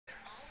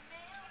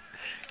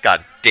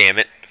God damn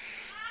it.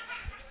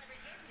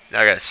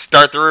 Now I gotta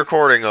start the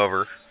recording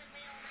over.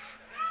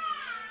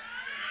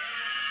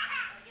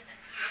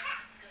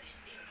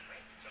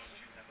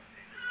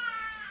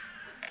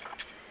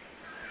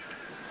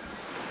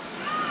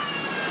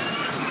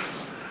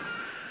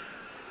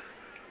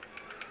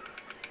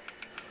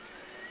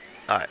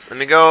 Alright, let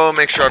me go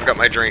make sure I've got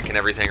my drink and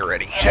everything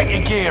ready. Check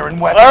your gear and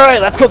weapons.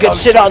 Alright, let's go get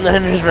shit on the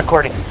his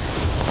recording.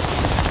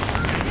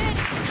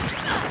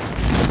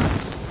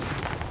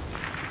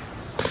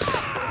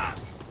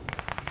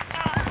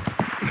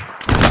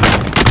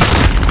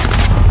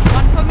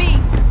 One for me.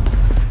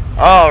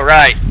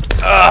 Alright.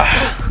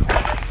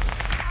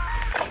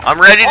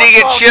 I'm ready to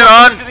get shit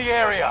on. To the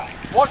area.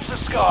 Watch the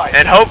skies.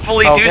 And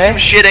hopefully do some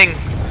shitting.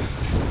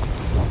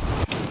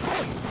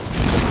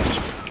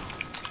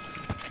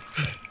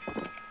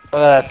 Look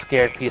at that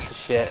scared piece of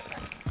shit.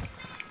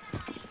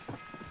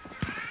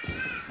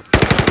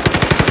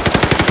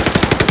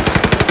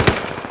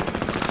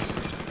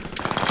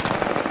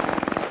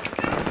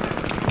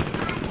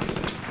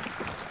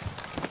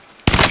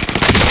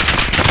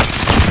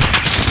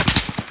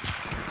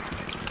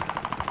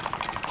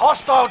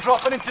 Hostile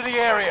dropping into the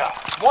area.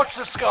 Watch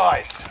the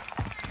skies.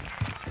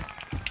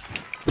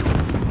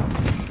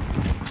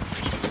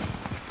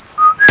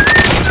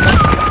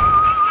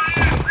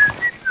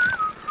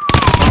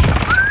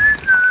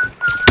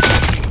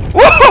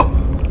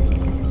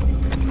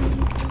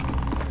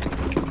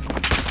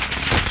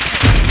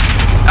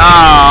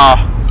 Oh!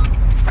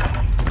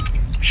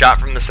 Shot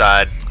from the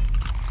side.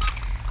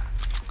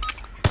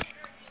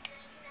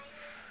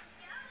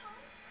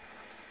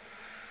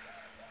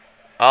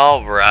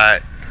 All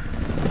right.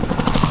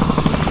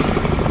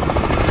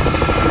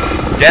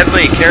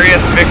 Deadly, carry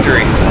us to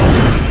victory.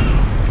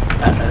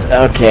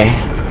 Okay.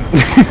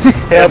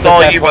 That's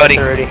all you, buddy.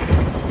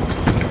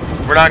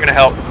 We're not gonna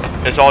help.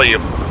 It's all you.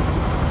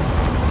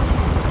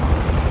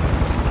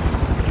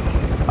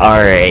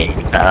 Alright,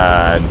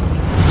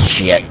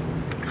 shit.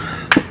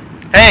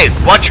 Hey,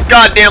 watch your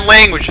goddamn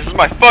language. This is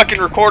my fucking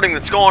recording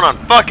that's going on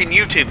fucking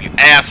YouTube, you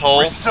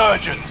asshole.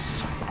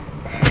 Resurgence.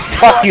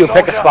 Fuck you,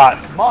 pick a spot.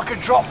 Mark a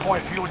drop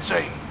point for your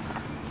team.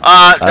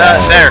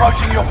 There.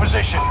 Approaching your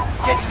position.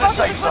 Get to the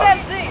safe zone.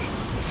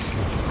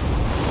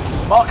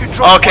 Mark a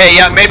drop Okay, point.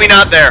 yeah, maybe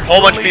not there.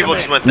 Whole bunch of people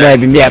just went there.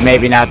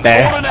 Maybe not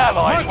there. Fallen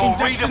allies will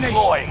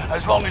redeploy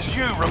as long as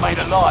you remain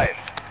alive.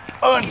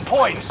 Earn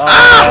points. Ah!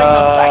 Bring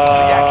them back to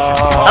the action.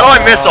 How do I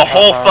miss a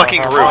whole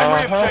fucking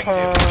Primary room?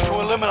 objective to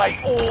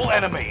eliminate all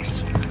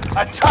enemies.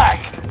 Attack.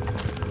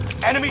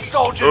 Enemy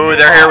soldiers. Ooh,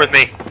 they're here with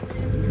me.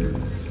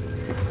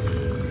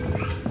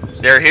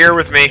 They're here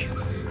with me.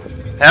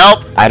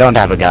 Help! I don't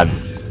have a gun.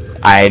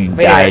 I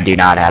do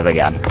not have a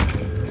gun.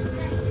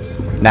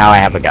 Now I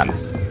have a gun.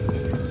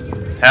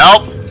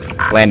 Help!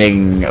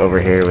 Landing over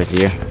here with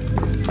you.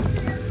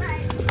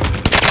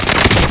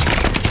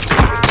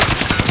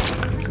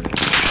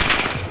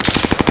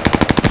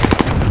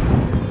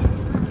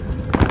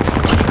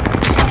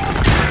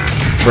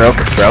 Broke.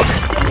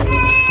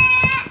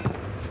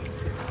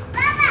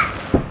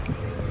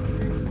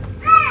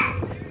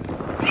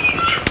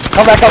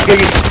 Come back up,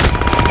 Giggy.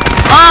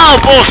 Oh,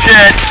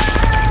 bullshit!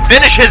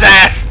 Finish his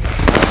ass!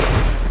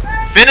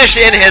 Finish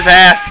in his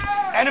ass!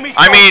 Enemy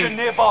I soldier mean-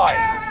 nearby.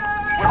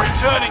 We're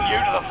returning you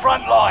to the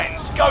front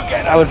lines. Go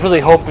get I them. was really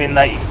hoping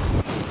that you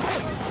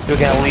were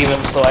gonna leave him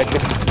so I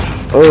could.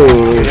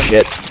 Oh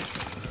shit.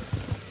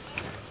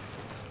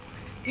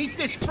 Eat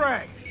this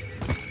frag.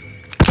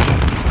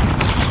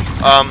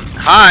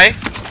 Hi.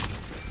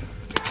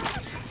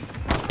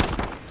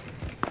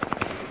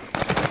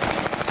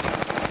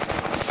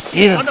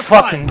 Jesus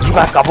fucking,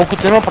 acabou com o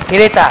teu pra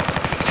quereta.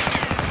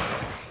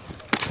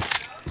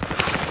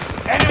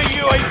 Enemy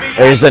UAV.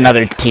 There's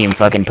another team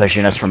fucking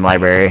pushing us from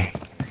library.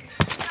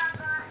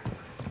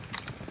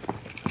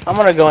 I'm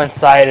gonna go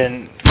inside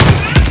and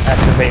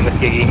activate with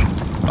Giggy.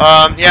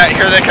 Yeah,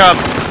 here they come.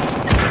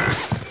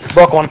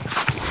 Broke one.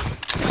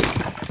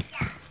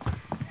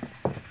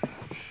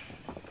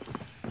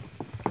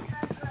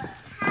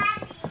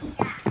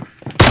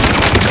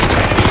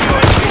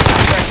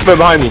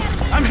 Behind me.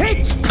 I'm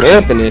hit.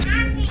 Camping this.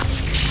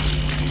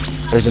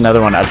 There's another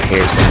one up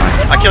here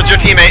somewhere. I killed your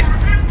teammate.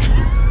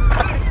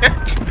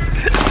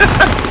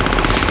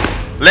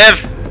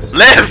 Live!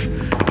 Live!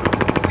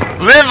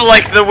 Live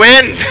like the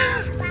wind!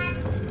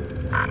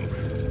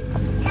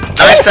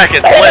 9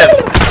 seconds, live!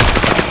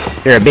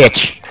 You're a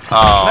bitch.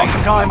 Oh.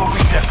 Next time will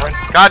be different.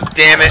 God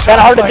damn it.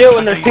 Kinda hard to do it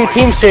when there's two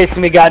teams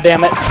chasing me,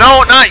 goddammit.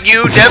 No, not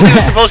you. Deadly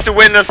was supposed to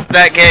win us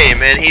that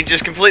game, and he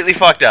just completely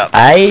fucked up.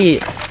 I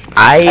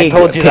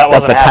told you picked that up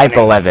wasn't a Type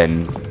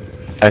happening. 11.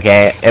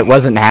 Okay, it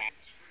wasn't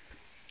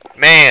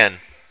Man,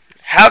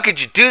 how could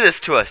you do this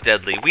to us,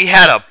 Deadly? We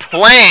had a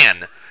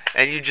plan,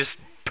 and you just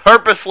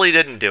purposely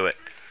didn't do it.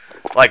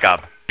 Like a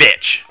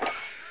bitch.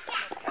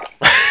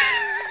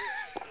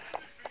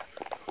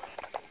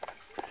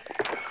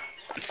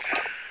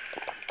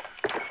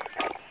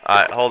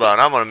 Alright, hold on.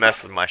 I'm gonna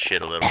mess with my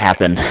shit a little.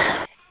 happened.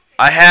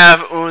 I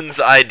have Un's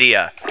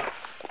idea.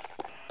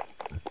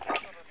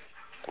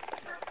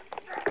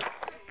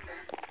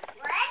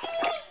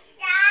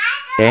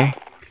 Okay.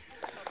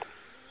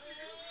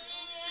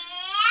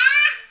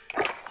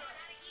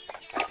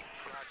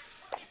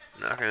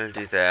 Not gonna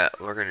do that.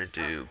 We're gonna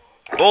do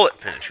bullet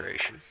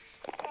penetration.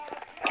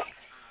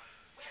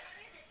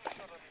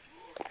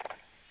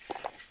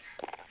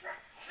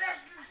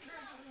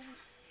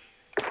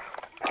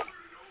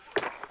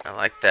 I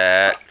like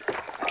that.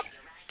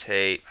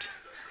 Taped.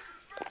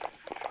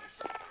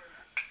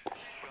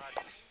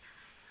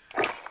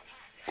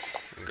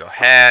 And go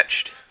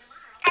hatched.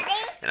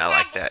 And I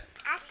like that.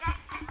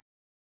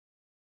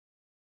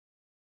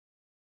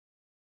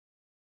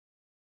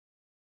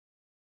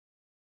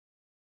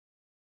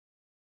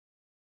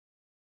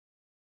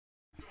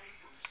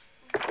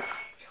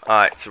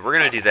 Alright, so we're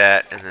gonna do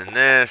that, and then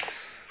this.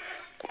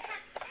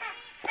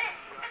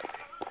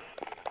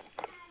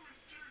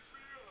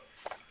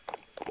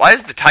 Why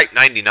is the Type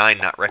 99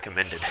 not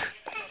recommended?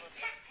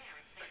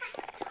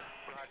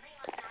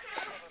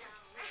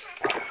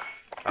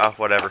 Oh,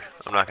 whatever.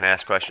 I'm not gonna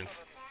ask questions.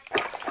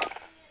 I'm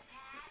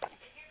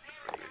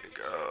gonna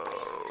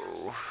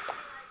go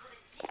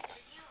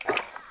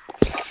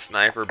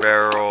sniper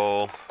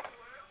barrel.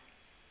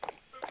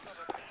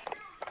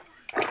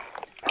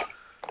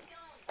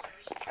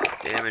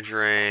 Damage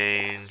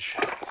range,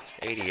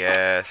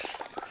 ADS,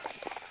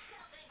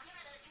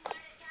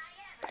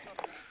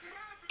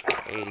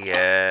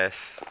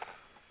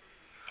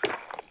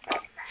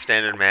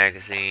 standard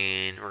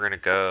magazine. We're gonna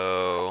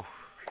go.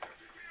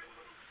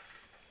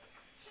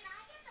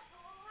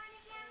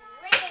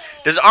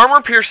 Does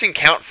armor piercing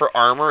count for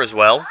armor as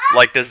well?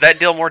 Like, does that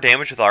deal more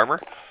damage with armor?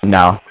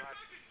 No,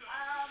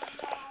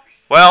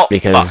 Well,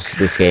 because fuck.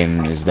 this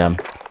game is dumb.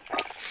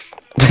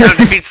 That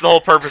defeats the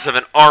whole purpose of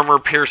an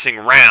armor-piercing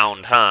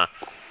round, huh?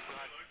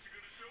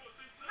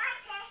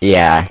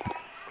 Yeah.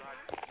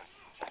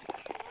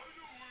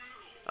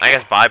 I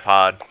guess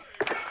bipod.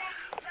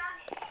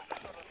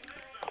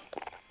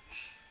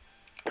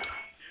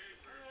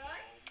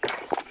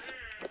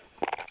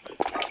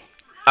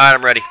 Alright,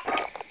 I'm ready.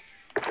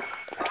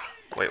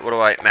 Wait, what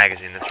do I...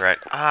 Magazine, that's right.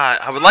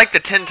 I would like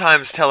the 10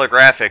 times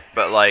telegraphic,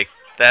 but, like,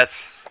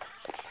 that's...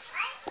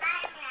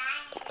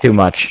 Too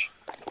much.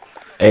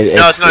 No,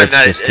 it's not.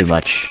 It's just too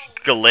much.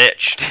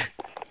 Glitched.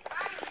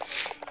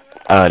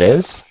 Oh, it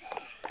is?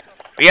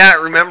 Yeah,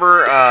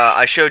 remember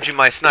I showed you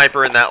my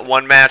sniper in that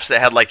one match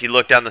that had, like, you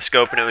look down the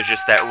scope and it was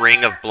just that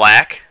ring of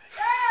black?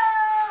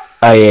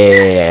 Oh,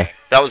 yeah.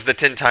 That was the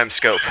 10 times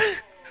scope.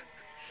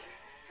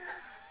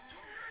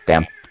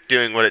 Damn.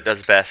 Doing what it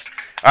does best.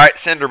 Alright,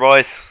 Cinder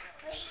boys.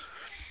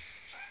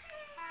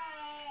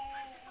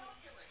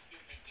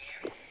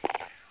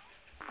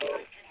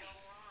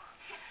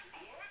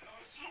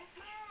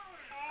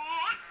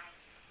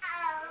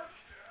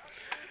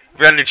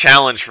 We've got a new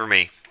challenge for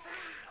me.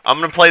 I'm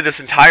going to play this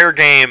entire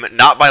game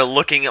not by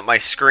looking at my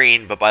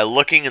screen, but by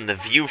looking in the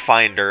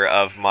viewfinder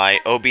of my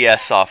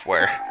OBS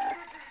software.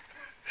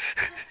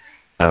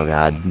 Oh,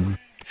 God.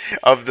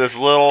 Of this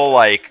little,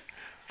 like,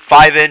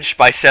 5-inch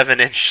by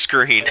 7-inch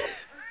screen.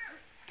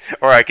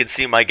 Or I can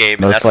see my game,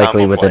 and Most that's how I'm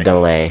likely gonna with play. a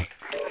delay.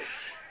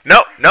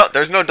 No,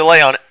 there's no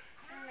delay on it.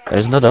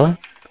 There's no delay?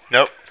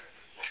 Nope.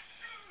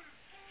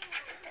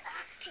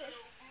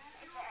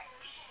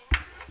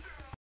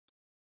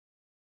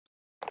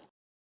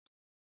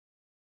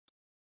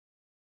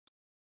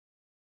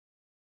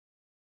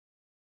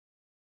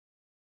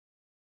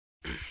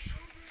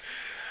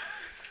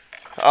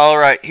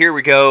 Alright, here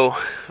we go.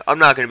 I'm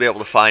not going to be able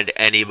to find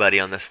anybody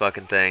on this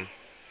fucking thing.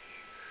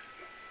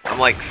 I'm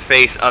like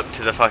face up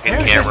to the fucking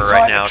Use camera this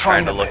right time now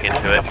trying to train a look bit.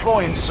 into We'll it. be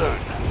deploying soon.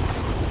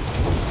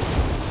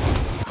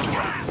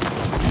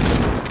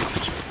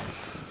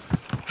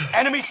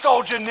 Enemy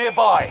soldier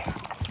nearby.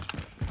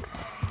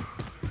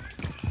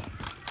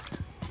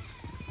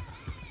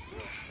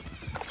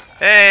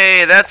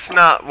 Hey, that's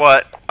not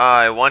what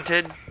I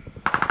wanted.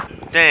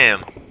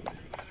 Damn.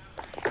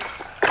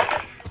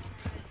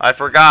 I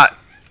forgot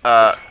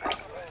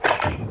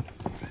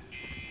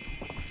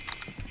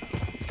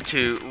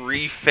to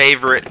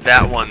re-favorite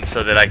that one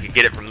so that I could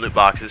get it from loot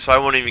boxes. So I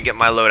won't even get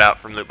my loadout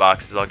from loot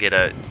boxes. I'll get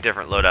a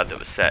different loadout that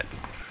was set.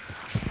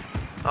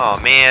 Oh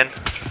man.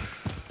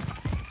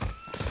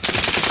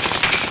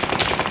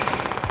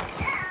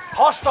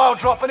 Hostile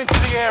dropping into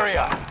the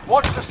area.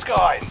 Watch the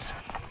skies.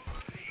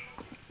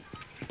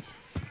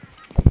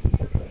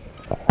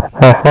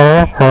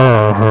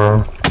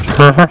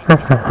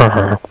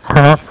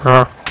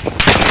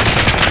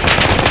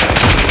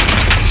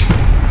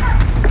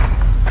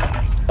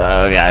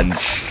 Oh, God.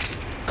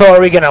 So are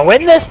we gonna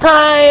win this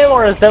time,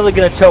 or is Deadly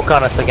gonna choke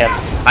on us again?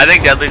 I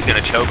think Deadly's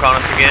gonna choke on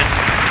us again.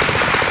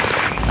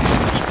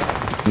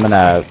 I'm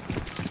gonna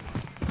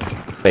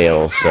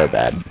fail so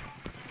bad.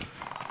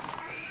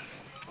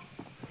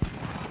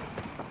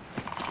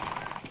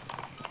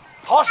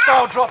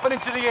 Hostile dropping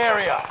into the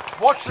area.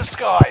 Watch the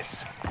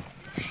skies.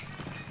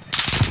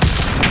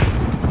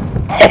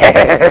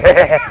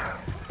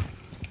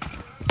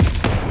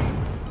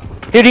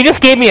 Dude, he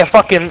just gave me a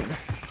fucking...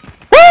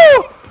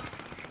 Woo!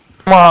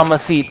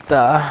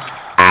 Mamacita.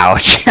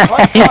 Ouch.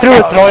 He threw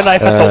a throwing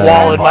knife at the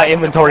wall and my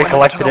inventory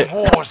collected it.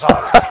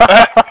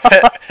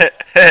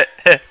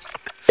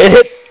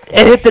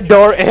 It hit the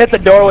door. It hit the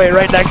doorway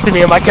right next to me,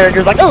 and my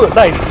character's like, "Oh,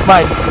 nice,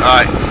 mine." All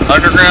right,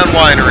 underground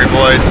winery,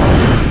 boys.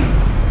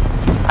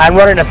 I'm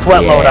running a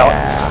sweat loadout.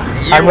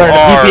 I'm running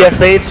a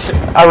PPSH,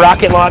 a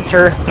rocket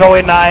launcher,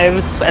 throwing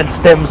knives, and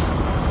stims.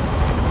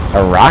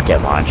 A rocket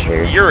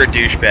launcher? You're a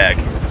douchebag.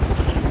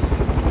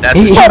 That's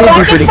He a did do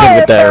rocket pretty good fire!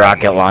 with the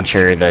rocket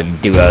launcher, the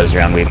duos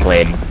round we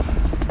played.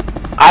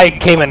 I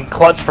came in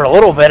clutch for a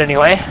little bit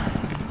anyway.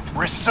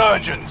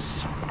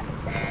 Resurgence.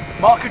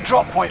 Mark a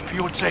drop point for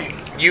your team.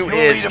 You You'll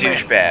is lead 'em in.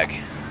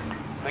 douchebag.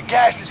 The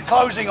gas is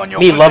closing on your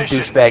Me love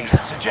position.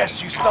 douchebags.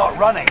 Suggest you start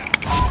running.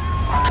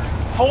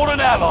 Fallen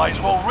allies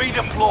will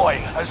redeploy.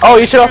 As Oh, long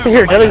you as should also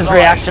hear remain Dylan's alive.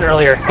 reaction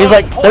earlier. He's Earn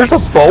like, "There's a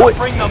points boat." to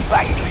Bring them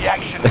back to the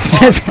action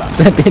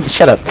faster.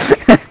 Shut up.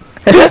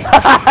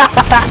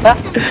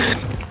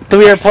 So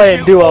we were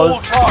playing Execute all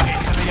duos,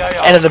 targets in the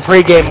AO. and in the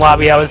pre-game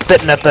lobby, I was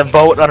sitting at the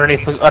boat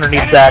underneath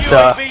that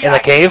in the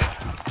cave.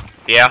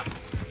 Yeah.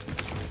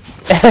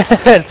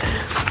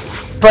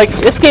 Like,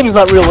 this game's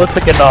not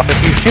realistic enough.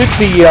 If you shoot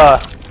the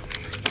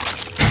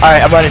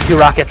alright, I'm running 2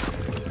 rockets.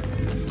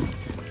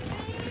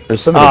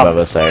 There's somebody above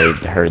us, I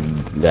heard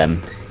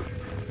them.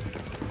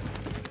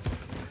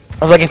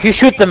 I was like, if you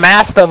shoot the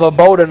mast of a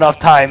boat enough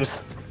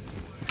times,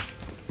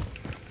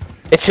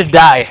 it should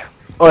die.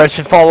 Or it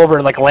should fall over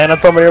and like land on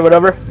somebody or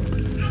whatever.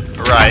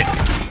 Right.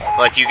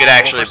 Like you could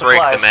actually break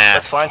the Let's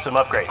mast. find some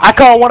upgrades. I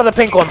call one of the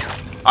pink ones.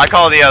 I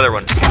call the other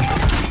one.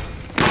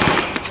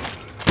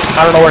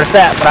 I don't know where it's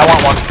at, but I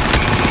want one.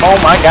 Oh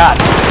my god.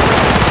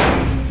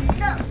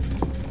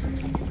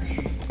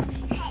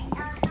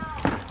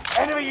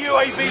 Enemy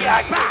UAV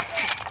active.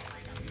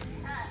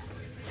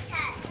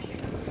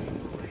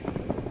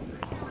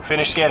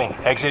 Finish scanning.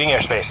 Exiting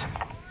airspace.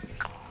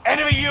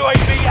 Enemy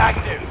UAV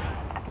active.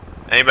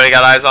 Anybody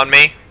got eyes on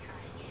me?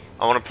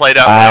 I want to plate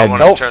up. I want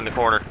nope. to turn the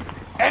corner.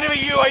 Enemy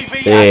UAV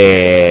active.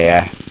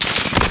 Yeah.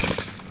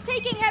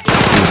 Taking heavy.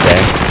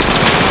 Okay.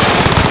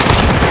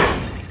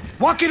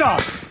 Walk it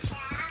off.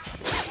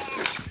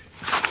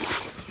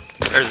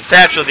 There's a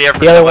satchel there for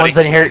The other somebody.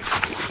 one's in here.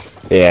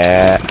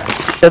 Yeah.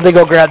 Did they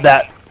go grab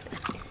that?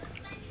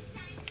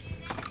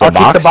 I'll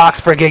keep the box? box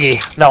for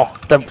Giggy. No,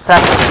 the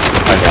satchel.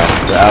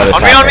 Okay.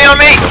 On me, on me, on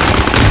me!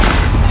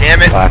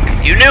 Damn it. Fuck.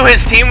 You knew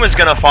his team was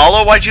gonna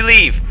follow. Why'd you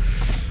leave?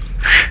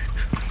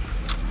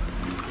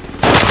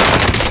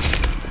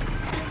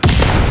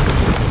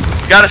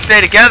 You gotta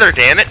stay together,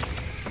 damn it.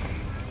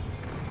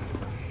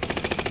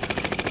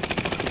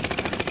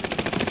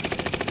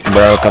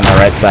 Broke on the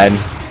right side.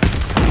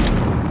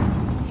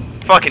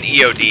 Fucking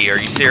EOD, are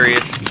you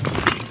serious?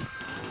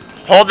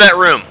 Hold that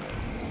room.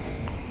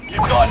 You've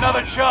got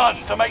another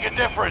chance to make a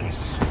difference.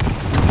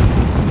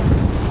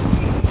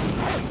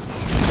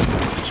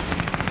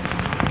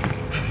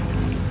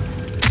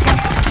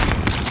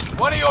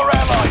 One of your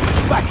allies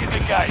is back in the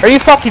game. Are you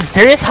fucking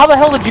serious? How the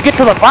hell did you get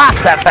to the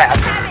box that fast?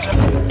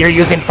 You're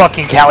using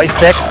fucking Cali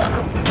sticks?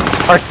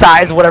 Or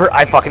size, whatever.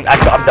 I'm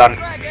done.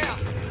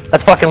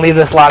 Let's fucking leave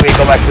this lobby and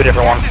go back to a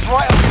different one. Gas is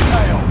right on your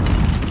tail.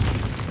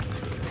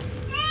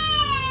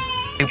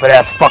 Stupid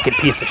ass fucking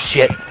piece of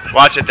shit.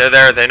 Watch it, they're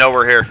there. They know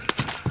we're here.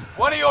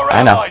 One of your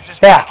I know. allies is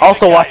Yeah, back in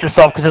also the watch game.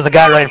 yourself because there's a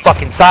guy running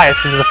fucking size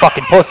because he's a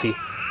fucking pussy.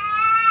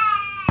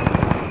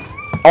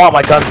 I want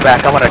my guns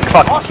back. I'm gonna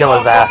fucking kill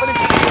his ass.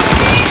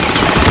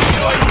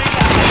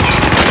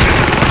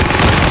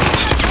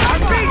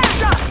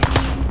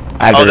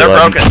 I have Oh, to they're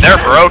reload. broken. They're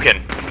broken.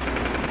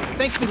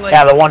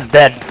 Yeah, the one's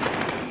dead.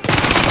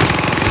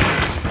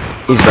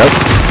 He's broke.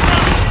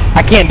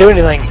 I can't do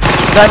anything.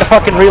 I'm trying to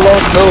fucking reload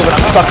and move and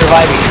I'm stuck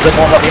reviving because it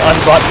won't let me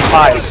unbutton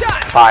 5.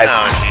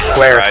 Oh, Jesus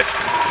Square. Christ.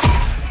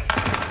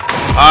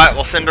 Alright,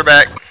 we'll send her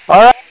back.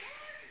 Alright.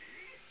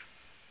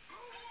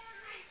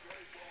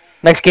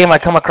 Next game I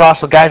come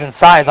across with guys in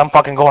size, I'm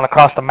fucking going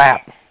across the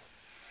map.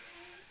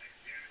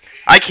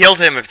 I killed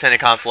him with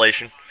Lieutenant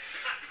Constellation.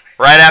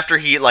 Right after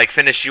he, like,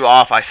 finished you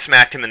off, I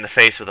smacked him in the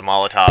face with a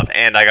Molotov,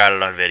 and I got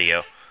it on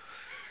video.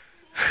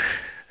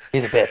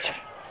 He's a bitch.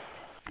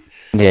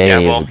 Yeah,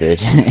 he well, is a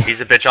bitch.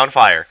 he's a bitch on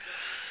fire.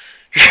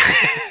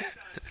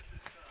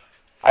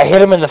 I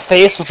hit him in the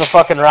face with a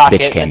fucking rocket,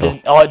 Bitch and candle.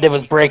 then all it did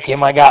was break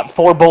him. I got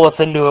 4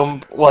 bullets into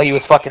him while he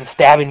was fucking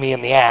stabbing me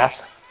in the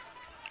ass.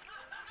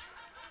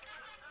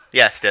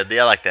 Yes, Deadly,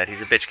 I like that.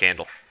 He's a bitch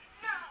candle.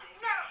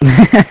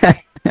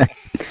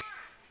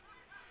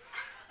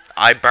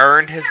 I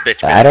burned his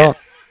bitch biscuit.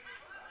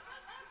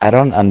 I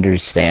don't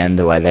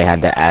understand why they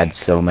had to add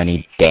so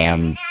many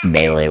damn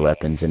melee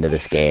weapons into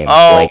this game.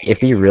 Oh, Like,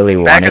 if you really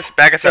Back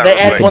wanted, us out they real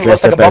add you quick. one could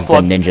dress looks like up a as the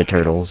buffalo. Ninja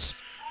Turtles.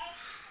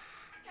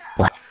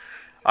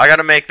 I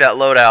gotta make that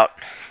loadout.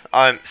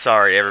 I'm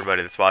sorry,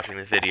 everybody that's watching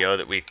this video,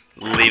 that we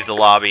leave the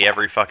lobby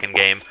every fucking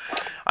game.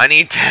 I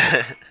need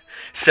to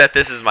set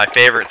this as my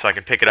favorite so I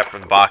can pick it up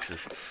from the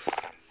boxes.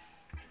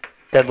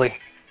 Deadly.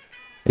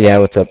 Yeah,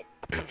 what's up?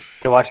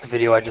 You watch the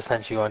video I just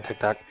sent you on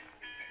TikTok.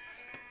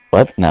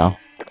 What? No.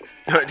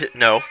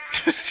 No.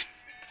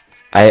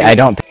 I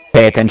don't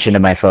pay attention to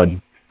my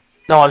phone.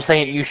 No, I'm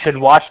saying you should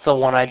watch the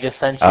one I just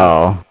sent you.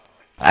 Oh.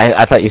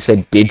 I thought you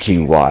said, did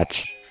you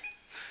watch?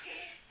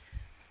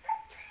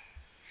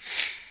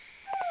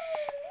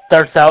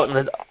 Starts out in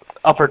the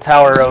upper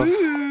tower of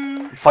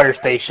fire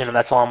station, and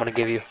that's all I'm gonna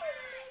give you.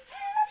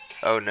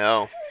 Oh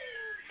no.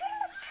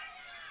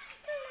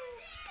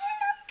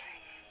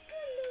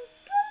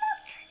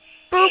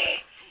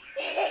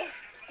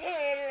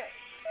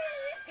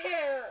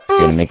 You're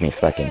gonna make me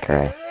fucking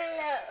cry.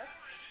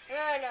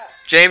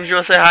 James, you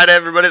want to say hi to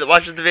everybody that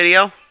watches the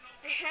video?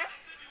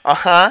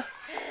 Uh-huh.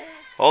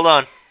 Hold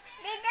on.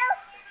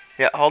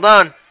 Yeah, hold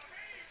on.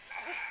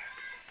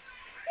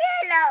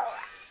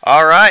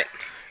 Alright.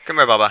 Come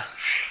here, Bubba.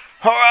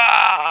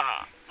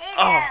 Hurrah!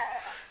 Oh.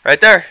 Right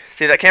there.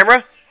 See that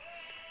camera?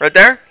 Right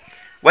there?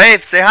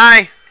 Wave, say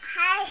hi.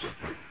 Hi.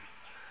 Can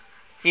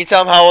you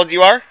tell them how old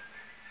you are?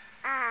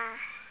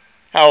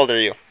 How old are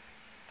you?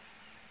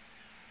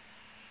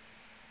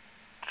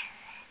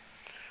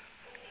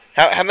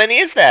 How many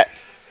is that?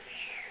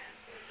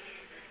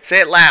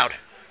 Say it loud.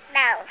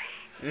 No.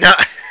 No.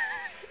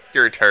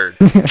 You're a turd.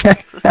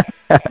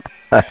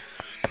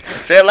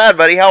 Say it loud,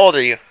 buddy. How old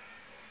are you?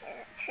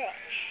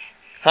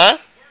 Huh?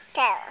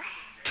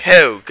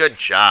 2. Good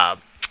job.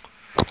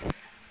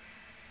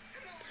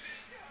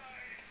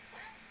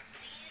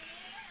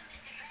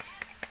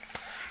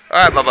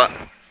 Alright, Bubba.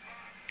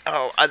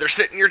 Oh, either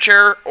sit in your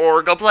chair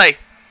or go play.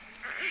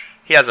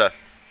 He has a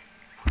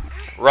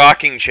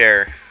rocking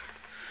chair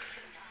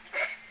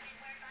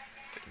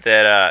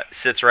that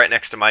sits right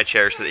next to my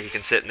chair so that he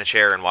can sit in the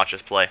chair and watch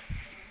us play.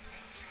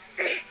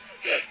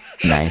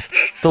 Nice.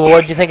 So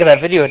what did you think of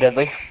that video,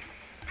 Deadly?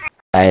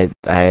 I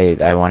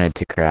wanted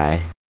to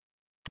cry.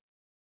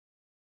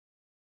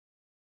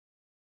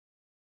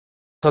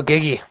 So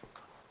Giggy,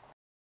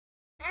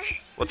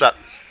 What's up?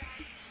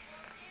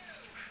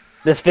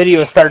 this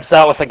video starts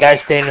out with a guy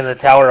standing in the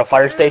tower of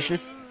fire station.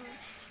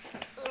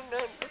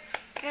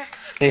 And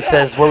he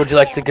says, "Where would you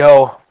like to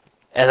go?"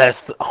 And then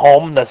it's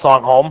Home, the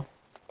song Home.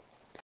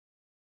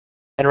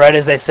 And right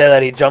as they say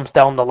that, he jumps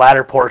down the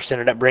ladder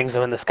portion, and it brings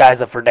him in the skies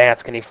of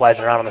Verdansk, and he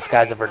flies around in the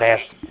skies of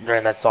Verdansk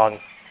during that song.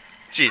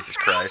 Jesus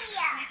Christ.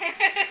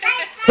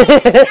 Dude,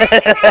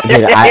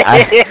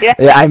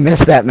 I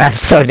missed that map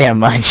so damn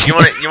much. You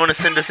wanna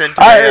send us into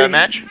a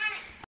match?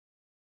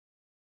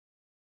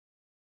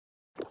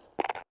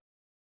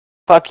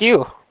 Fuck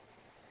you.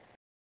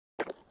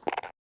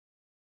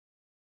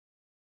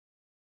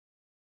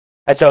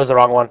 I chose the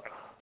wrong one.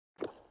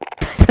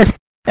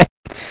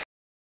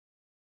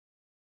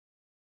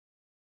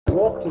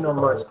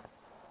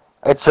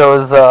 It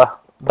shows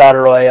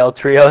Battle Royale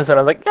trios, and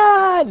I was like,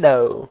 ah,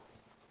 no.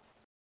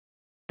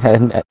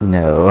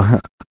 No.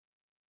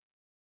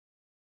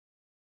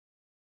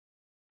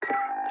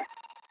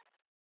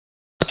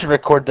 I should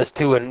record this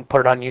too and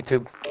put it on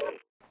YouTube.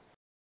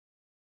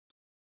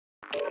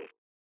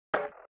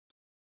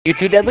 You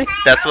too, Deadly?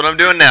 That's what I'm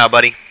doing now,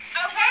 buddy.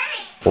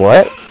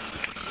 What? You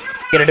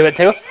gonna do it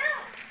too?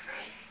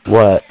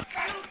 What?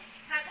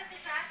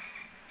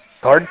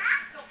 Record?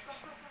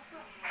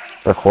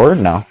 Record?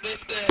 No.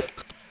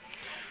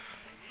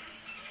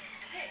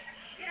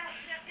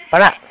 Why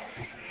not?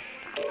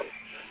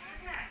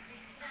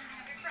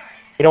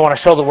 You don't want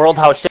to show the world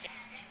how shit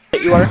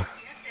you are?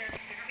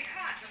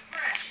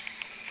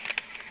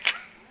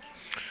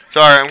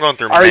 Sorry, I'm going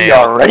through Are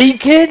mail. you ready,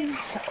 kids?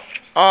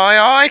 Aye,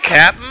 aye,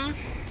 Captain.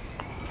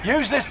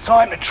 Use this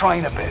time to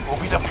train a bit. We'll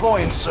be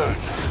deploying soon.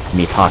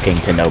 Me talking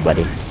to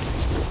nobody.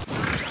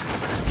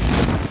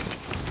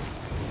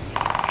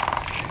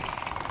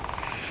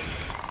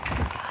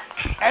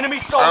 Enemy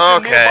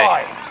soldier Okay.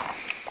 nearby.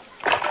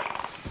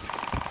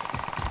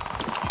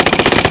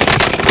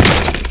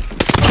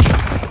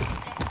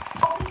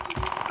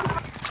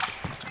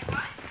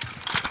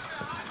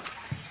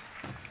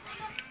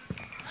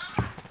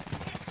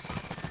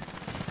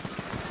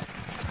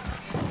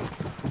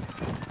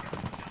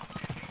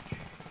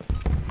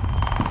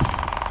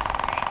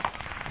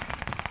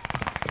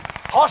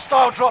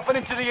 Hostile dropping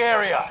into the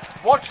area.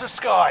 Watch the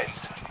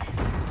skies.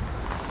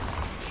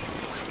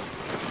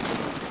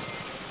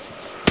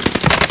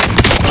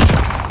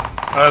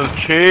 Al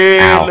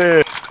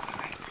chile.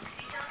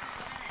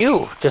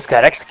 You just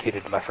got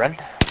executed, my friend.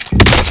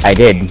 I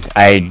did.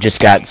 I just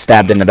got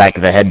stabbed in the back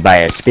of the head by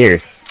a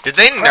spear. Did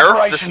they nerf the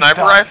Preparation's sniper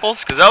done. rifles?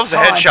 Because that was a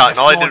Time to headshot and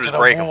all I deploy did to was the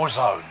break them. war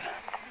zone.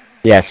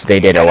 Yes, they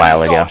did a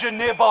while Enemy ago. soldier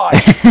nearby.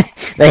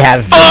 They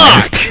have.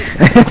 Fuck!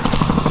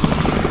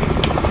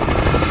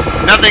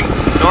 Nothing.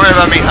 Don't worry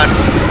about me,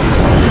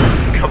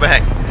 hon. Go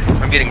back.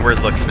 I'm getting weird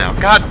looks now.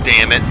 God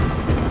damn it.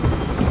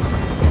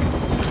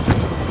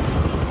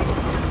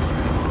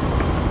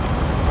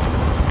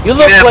 You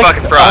look me that like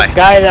fucking fry. a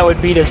guy that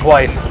would beat his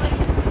wife.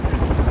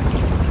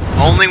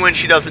 Only when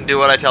she doesn't do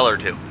what I tell her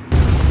to.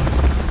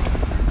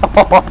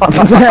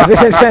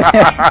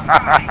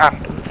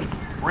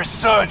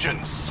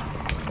 Resurgence.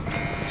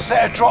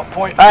 Set a drop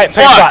point. All right,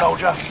 for the fuck.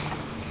 soldier.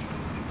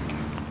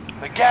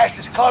 The gas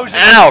is closing.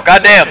 Ow, in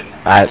goddamn. position.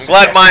 I'm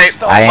glad my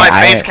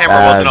I- face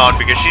camera wasn't on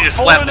because she just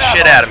slapped Fallen the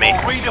shit out of me.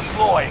 allies will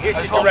redeploy Hit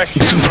as the long as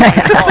direction. you remain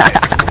alive.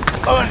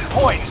 Earn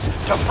points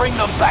to bring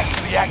them back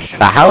to the action.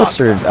 The house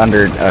or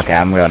under? Okay,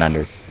 I'm going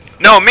under.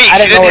 No, me. I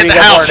She didn't know didn't hit where the you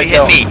guys house. wanted She to hit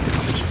go.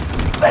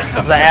 me. Less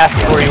than I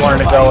asked you where you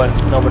wanted to go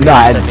and nobody No,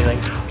 said anything.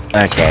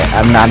 Okay,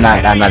 I'm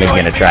not even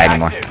gonna try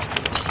anymore.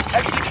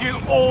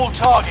 Execute all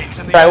targets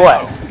in the Try AO.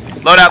 what?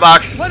 Loadout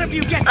box. What have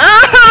you get?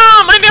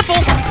 Ah, my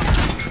nipple.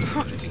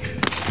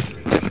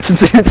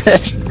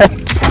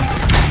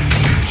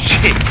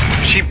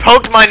 She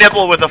poked my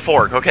nipple with a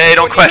fork. Okay,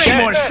 don't question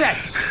it.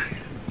 sets.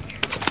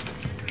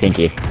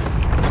 Kinky.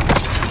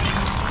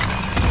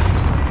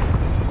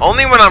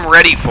 Only when I'm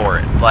ready for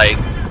it. Like,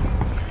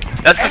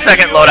 that's the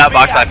second loadout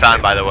box I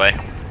found, by the way.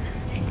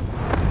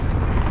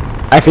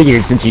 I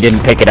figured since you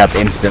didn't pick it up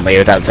instantly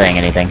without saying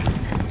anything.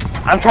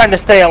 I'm trying to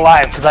stay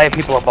alive because I have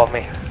people above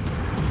me.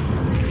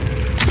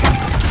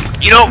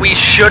 You know what we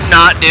should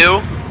not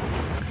do?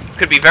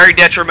 Could be very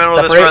detrimental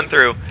to this Separate? run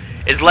through.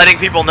 Is letting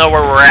people know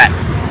where we're at.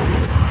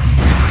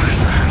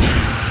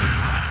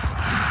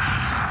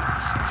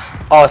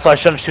 Oh, so I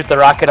shouldn't shoot the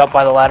rocket up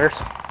by the ladders?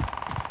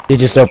 You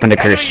just opened a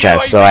cursed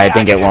chest, so I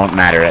think it won't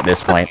matter at this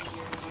point.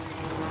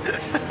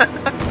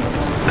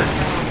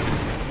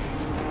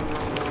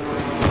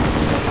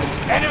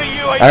 Enemy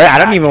UAV. Alright, I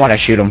don't even want to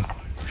shoot him.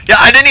 Yeah,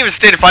 I didn't even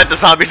stay to fight the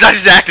zombies. I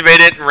just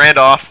activated it and ran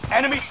off.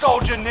 Enemy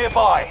soldier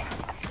nearby.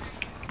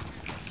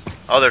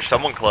 Oh, there's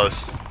someone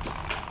close.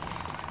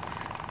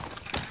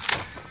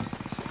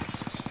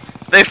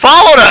 They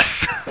followed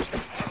us!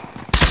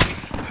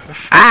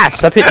 Ah,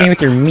 stop hitting me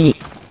with your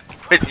meat.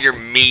 With your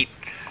meat.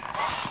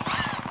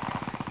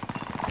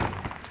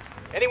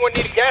 Anyone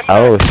need a gas?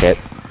 Oh shit.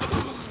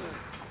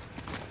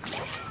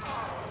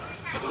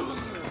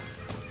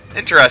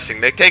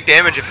 Interesting. They take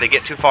damage if they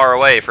get too far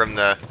away from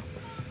the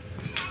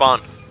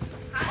spawn.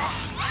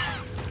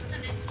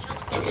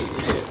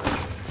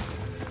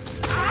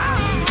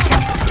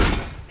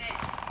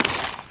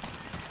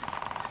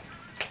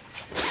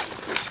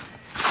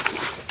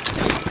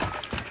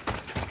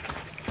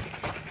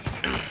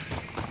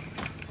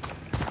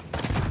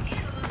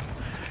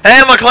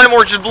 Hey, my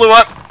claymore just blew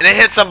up and it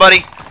hit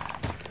somebody.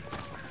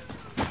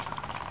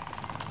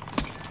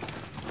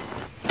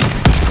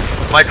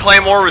 My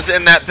claymore was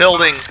in that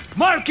building.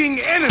 Marking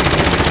enemy.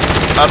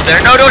 Up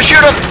there. No, don't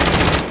shoot them!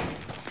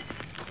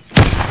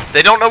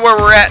 They don't know where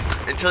we're at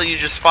until you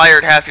just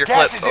fired half your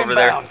Gas clip is over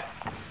there. inbound.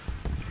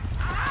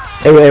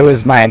 It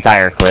was my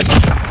entire clip.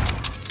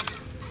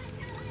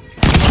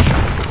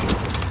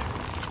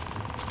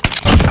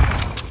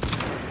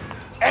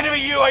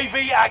 Enemy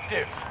UAV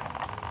active.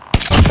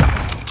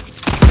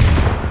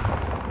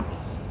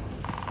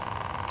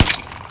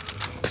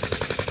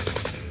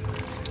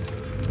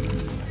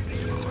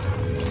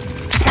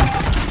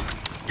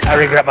 I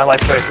regret my life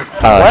choices.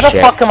 Oh, Why the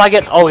shit. fuck am I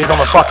getting... Oh, he's on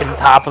the fucking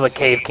top of the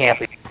cave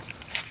camping.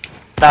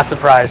 Not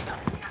surprised.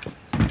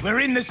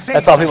 We're in the safe.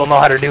 That's all people know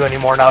how to do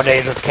anymore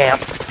nowadays is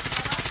camp.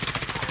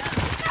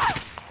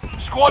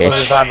 Squad Yes.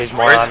 Those are zombies,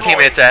 Where's moron. the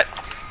teammates at?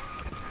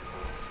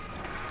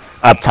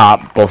 Up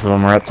top, both of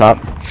them are up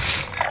top.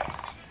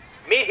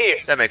 Me here.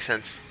 That makes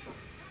sense.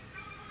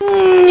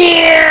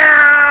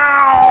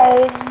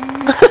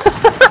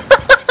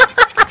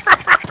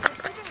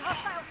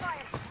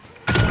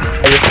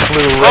 I just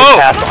flew right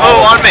past all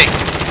Oh, of on me.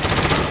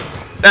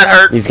 That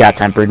hurt. He's got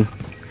tempered.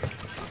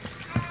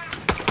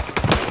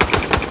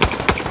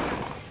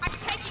 I'm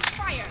taking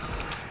fire.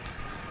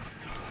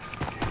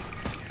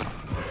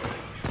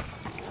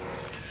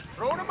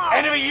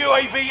 Enemy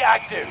UAV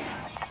active.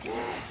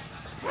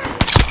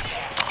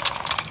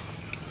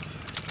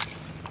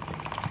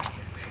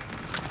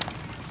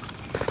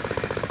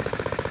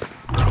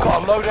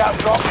 Got a loadout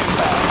drop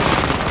inbound.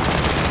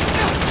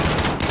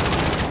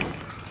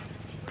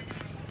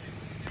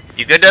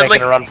 You good, them. Dudley?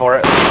 Making a run for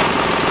it.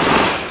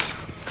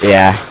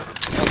 Yeah.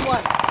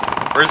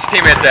 Where's the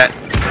teammates at?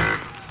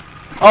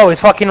 Oh, he's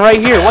fucking right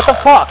here. What the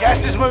fuck?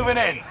 Gas is moving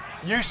in.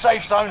 New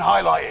safe zone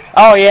highlighted.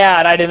 Oh, yeah,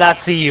 and I did not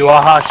see you.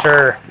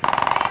 Sure.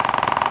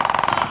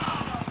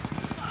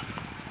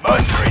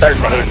 Mercenaries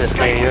Starting to hate this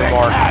game even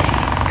more.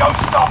 Go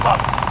stop them.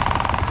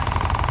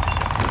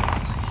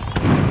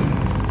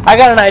 I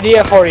got an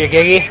idea for you,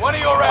 Giggy. One of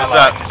your What's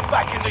allies up? is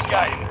back in the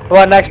game.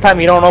 Well, next time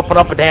you don't open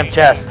up a damn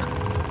chest.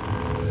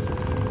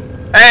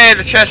 Hey,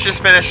 the chest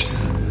just finished.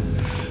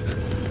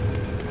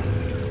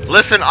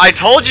 Listen, I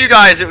told you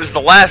guys it was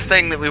the last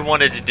thing that we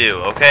wanted to do,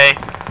 okay?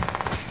 Guy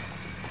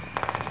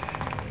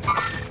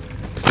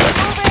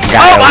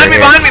Oh, over behind me, here.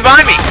 behind me,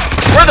 behind me!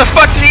 Where the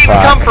fuck did he even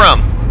Fuck. come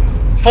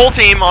from? Full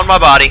team on my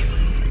body.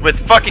 With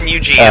fucking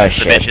UG Oh, and the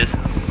shit. bitches.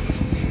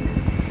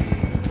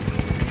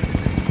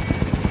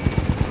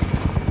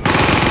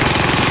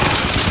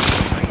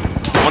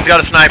 One's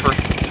got a sniper.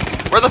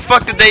 Where the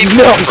fuck did they even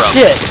No come from?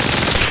 shit.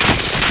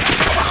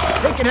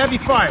 Taking heavy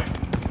fire.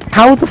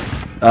 How the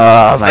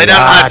oh my Lay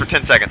down and hide for god.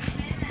 10 seconds.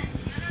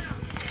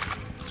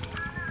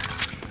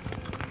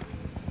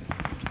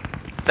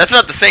 That's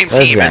not the same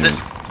Where's team, is Ren?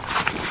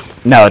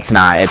 it? No, it's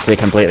not. It's a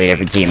completely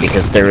different team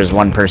because there was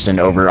one person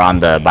over on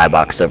the buy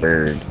box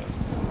over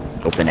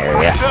open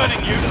area. Returning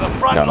you to the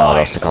front Don't know what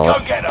else lines. to call Go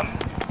it. get them.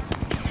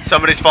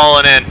 Somebody's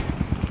falling in.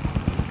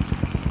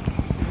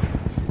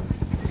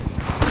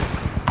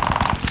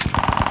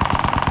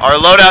 Our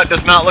loadout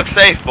does not look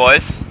safe,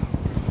 boys.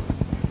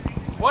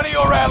 One of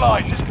your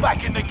allies is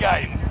back in the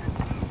game.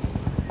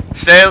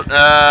 Stay.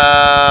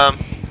 No.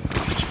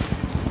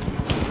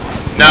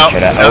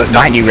 No,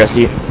 behind you,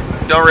 Rusty.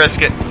 don't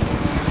risk it.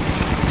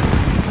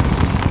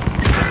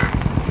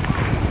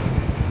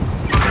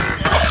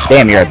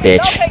 Damn, you're a bitch.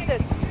 I'll take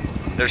this.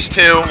 There's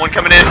two. One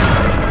coming in.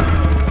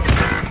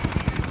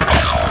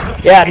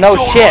 Yeah, no It's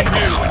all shit. on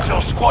you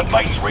until squad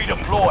mates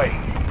redeploy.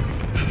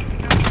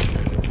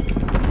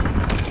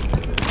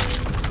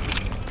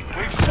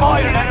 We've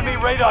spotted an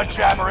enemy radar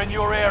jammer in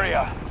your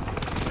area.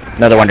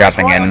 Another one Gas is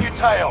dropping right on in. your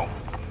tail.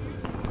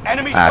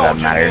 Enemy Ah, doesn't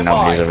soldier matter. nearby.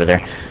 Nobody's over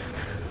there.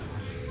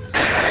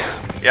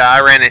 Yeah,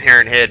 I ran in here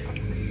and hid.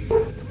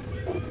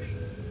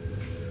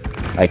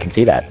 I can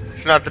see that.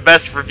 It's not the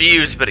best for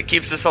views, but it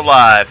keeps us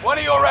alive. One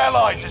of your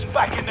allies is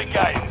back in the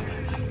game.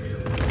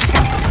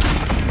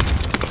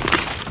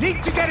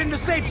 Need to get in the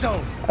safe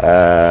zone.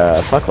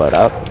 Fuckload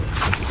up.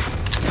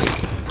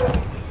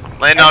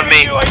 Land on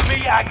Enemy me.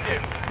 UAV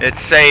active.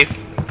 It's safe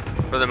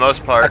for the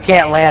most I part.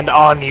 can't land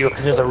on you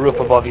because there's a roof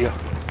above you.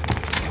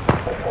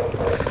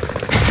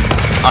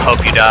 I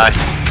hope you die.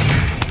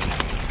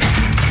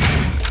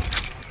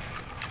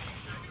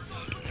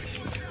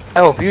 I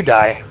hope you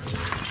die.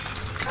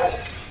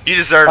 You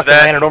deserve Fucking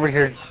that. landed over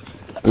here.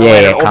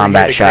 Yeah, over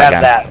combat here to grab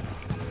shotgun. that.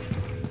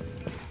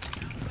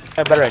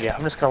 A better idea.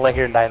 I'm just gonna lay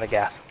here and die in the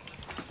gas.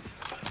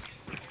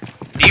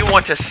 Do you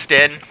want to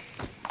stun?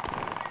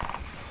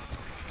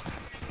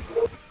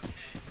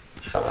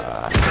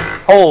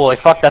 Holy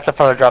fuck, that's a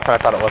further drop than I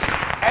thought it was.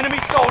 Enemy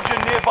soldier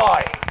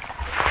nearby.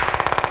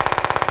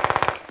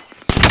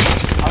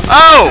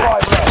 Oh!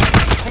 Drive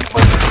left. Keep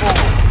moving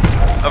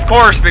forward. Of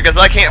course, because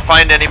I can't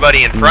find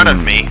anybody in front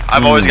of me.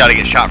 I've always got to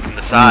get shot from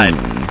the side.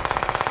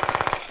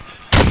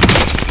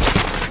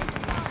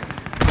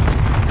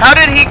 How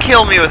did he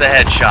kill me with a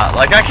headshot?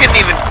 Like, I couldn't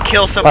even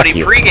kill somebody Fuck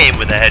you. pregame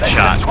with a Less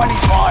headshot. than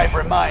 25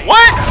 remain.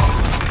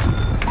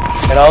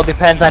 What? It all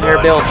depends on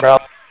your build, bro.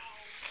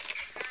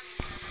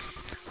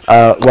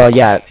 Well,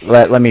 yeah,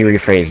 let me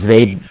rephrase.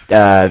 They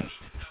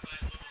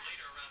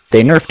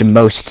nerfed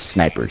most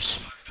snipers.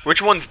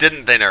 Which ones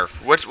didn't they nerf?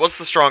 What's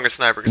the strongest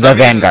sniper? 'Cause The I'm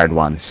using- Vanguard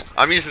ones.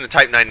 I'm using the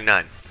Type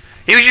 99.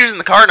 He was using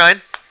the Car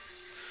 9.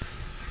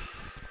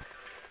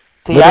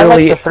 See, I like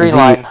Literally, the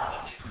 3-line.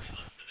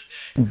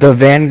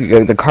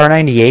 The Car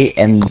 98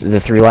 and the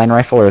 3-line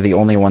rifle are the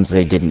only ones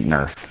they didn't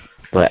nerf.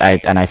 But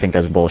I think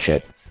that's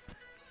bullshit.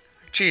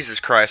 Jesus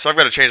Christ, so I've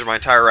got to change my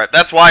entire rep.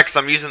 That's why, because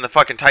I'm using the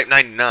fucking Type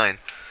 99.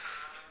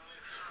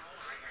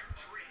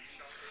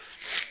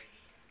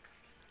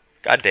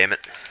 God damn it.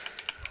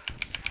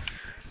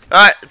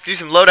 Alright, let's do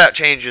some loadout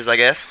changes, I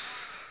guess.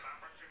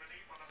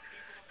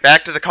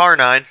 Back to the Car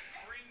 9.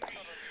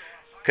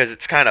 Because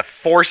it's kind of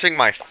forcing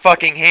my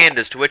fucking hand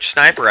as to which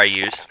sniper I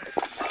use.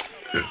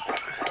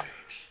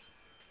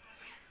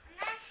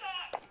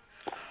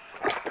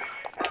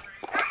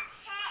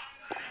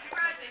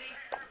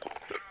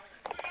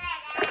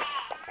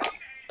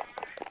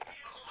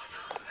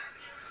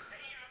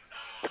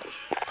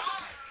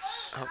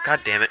 Oh,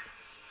 god damn it.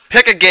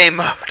 Pick a game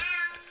mode!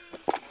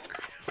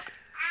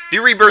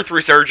 Do Rebirth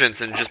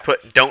Resurgence and just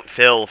put don't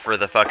fill for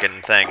the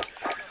fucking thing.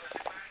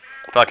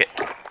 Fuck it.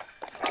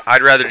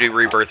 I'd rather do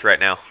Rebirth right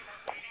now.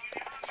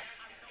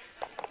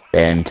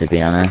 And to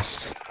be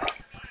honest,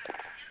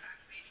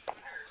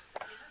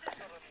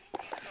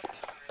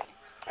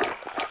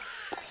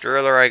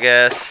 Driller, I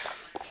guess.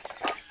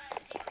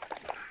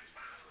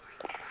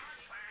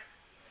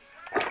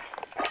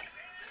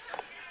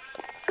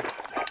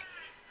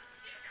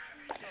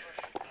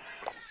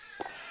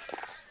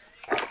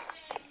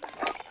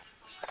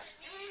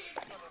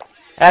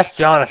 Ask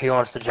John if he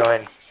wants to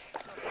join.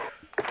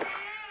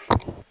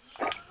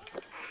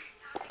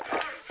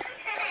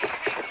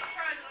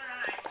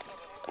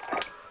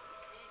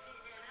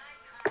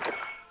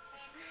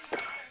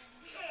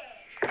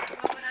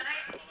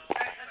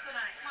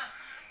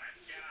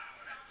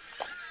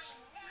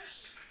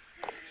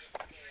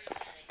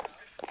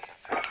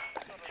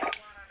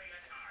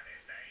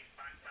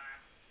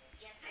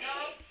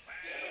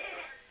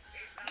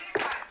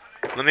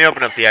 Let me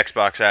open up the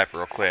Xbox app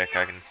real quick.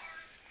 I can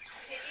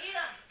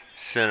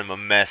send him a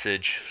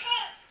message.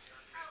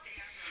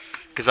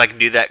 Because I can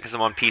do that because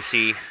I'm on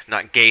PC,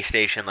 not Gay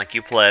Station like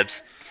you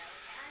plebs.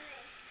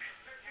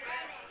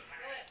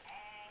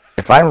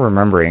 if I'm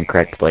remembering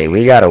correctly,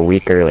 we got a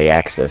week early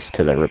access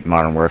to the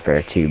Modern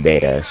Warfare 2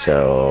 beta,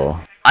 so...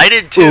 I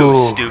did too,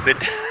 Ooh. stupid.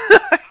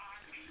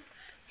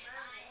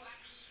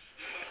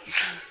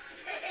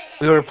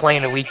 We were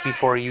playing a week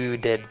before you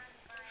did.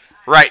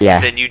 Right, Yeah.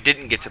 then you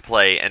didn't get to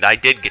play, and I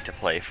did get to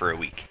play for a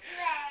week.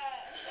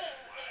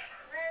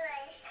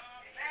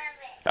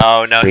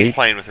 Oh, no, he's Sweet.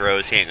 playing with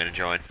Rose. He ain't gonna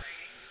join.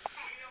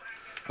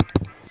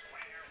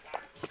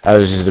 I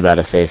was just about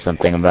to say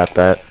something about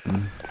that.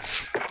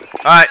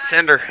 Alright,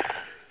 Cinder.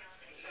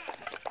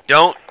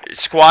 Don't,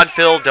 squad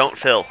fill, don't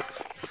fill.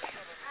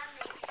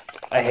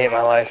 I hate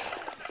my life.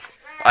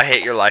 I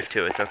hate your life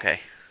too, it's okay.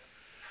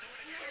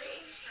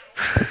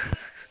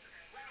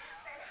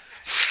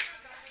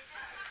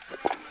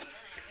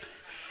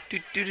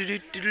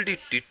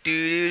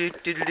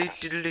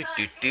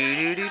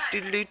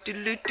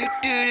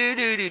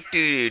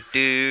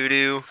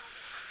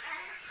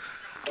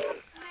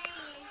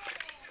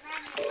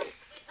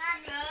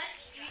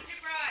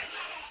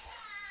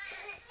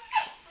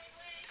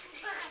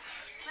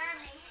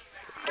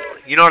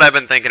 You know what I've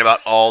been thinking about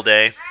all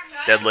day,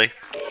 Deadly?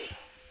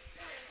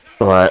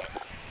 What?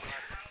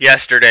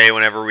 Yesterday,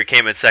 whenever we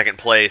came in second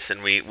place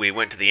and we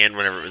went to the end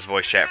whenever it was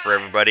voice chat for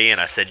everybody,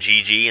 and I said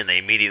GG, and they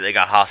immediately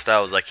got hostile.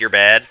 I was like, "You're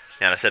bad,"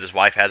 and I said his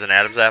wife has an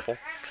Adam's apple.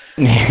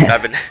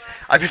 I've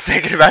been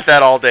thinking about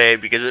that all day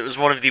because it was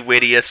one of the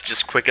wittiest,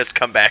 just quickest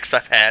comebacks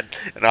I've had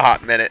in a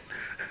hot minute.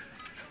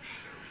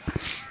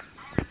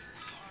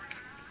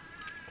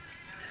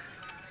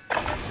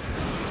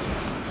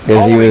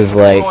 Because he was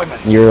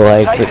like, you were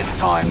like,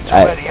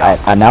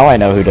 I now I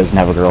know who doesn't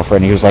have a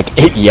girlfriend. He was like,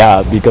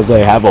 yeah, because I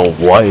have a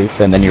wife.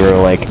 And then you were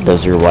like,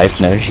 does your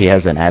wife know she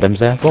has an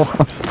Adam's apple?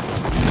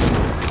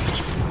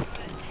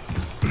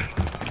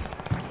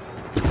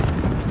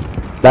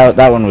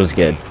 that one was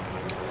good.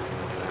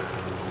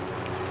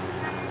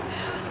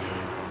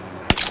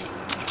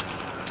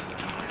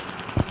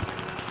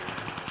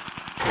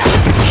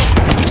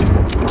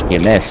 You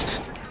missed.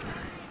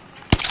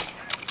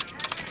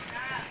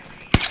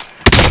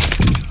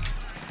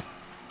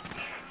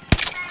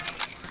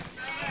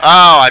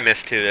 Oh, I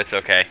missed two. That's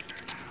okay.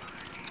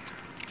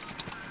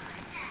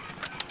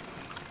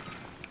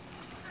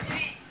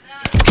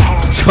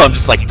 So I'm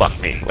just like, fuck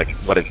me. Like,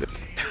 what is it?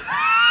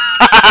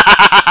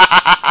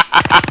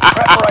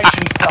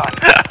 Preparation's done.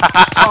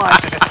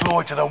 Time to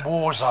deploy to the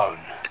Warzone.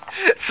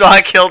 So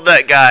I killed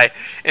that guy,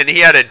 and he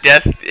had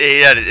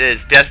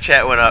his death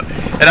chat went up,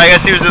 and I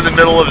guess he was in the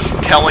middle of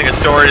telling a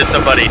story to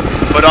somebody,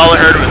 but all I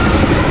heard was,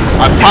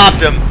 I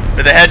popped him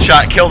with a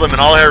headshot, killed him,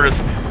 and all I heard was,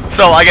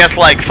 so I guess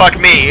like, fuck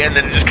me, and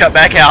then it just cut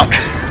back out.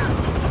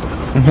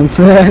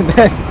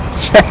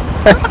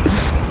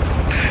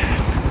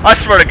 I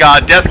swear to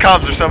God, death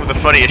comms are some of the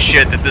funniest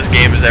shit that this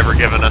game has ever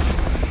given us.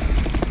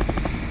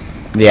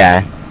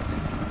 Yeah.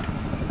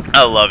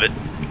 I love it.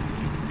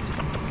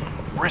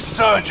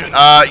 Resurgence.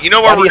 You know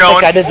where Why do we're you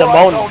going? think I did the All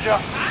right, moan? soldier.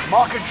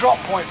 Mark a drop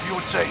point for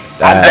your team.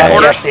 I'm done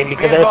Headquarters? guessing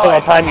because every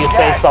single time you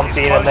say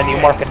something and then you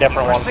mark a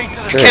different one. Proceed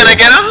to the Can I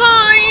get a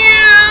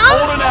yeah?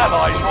 Fallen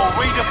allies will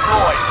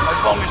redeploy as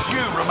long as you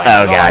remain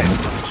Oh, God.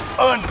 alive.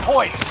 Earn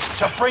points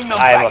to bring them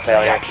I am back a to the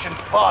failure. action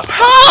faster.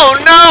 Oh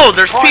no,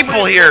 there's Primary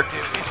people here.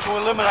 objective is to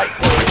eliminate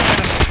all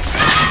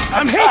enemies.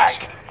 I'm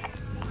hit.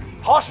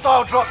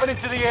 Hostile dropping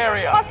into the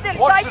area. Hostage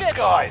Watch the sighted.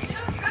 skies.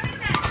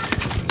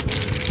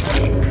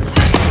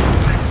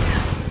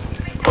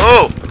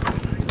 Oh.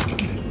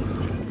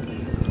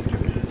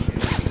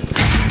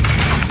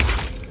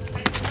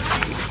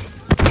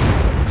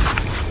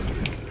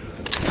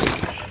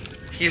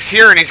 He's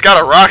here and he's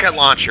got a rocket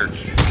launcher.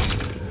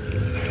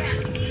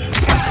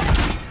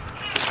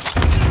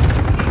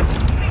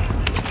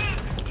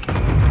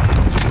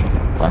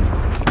 What?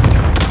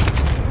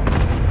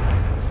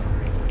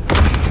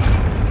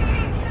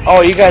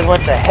 Oh, you guys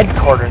went to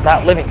headquarters,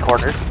 not living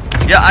quarters.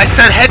 Yeah, I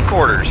said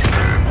headquarters.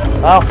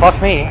 Oh,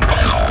 fuck me.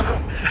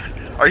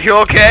 Are you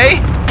okay?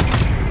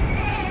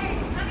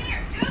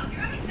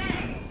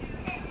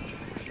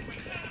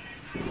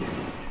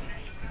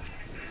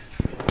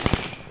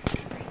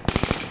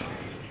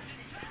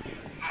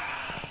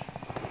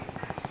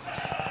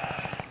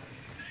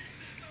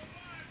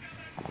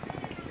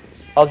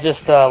 I'll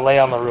just lay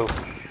on the roof.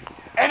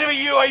 Enemy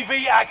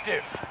UAV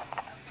active.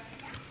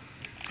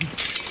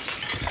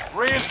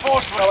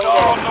 Reinforcements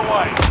are on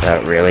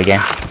the way. Really, game?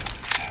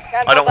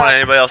 I don't want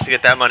anybody else to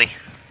get that money.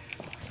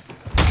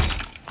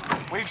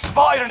 We've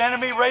spotted an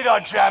enemy radar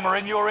jammer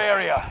in your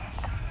area.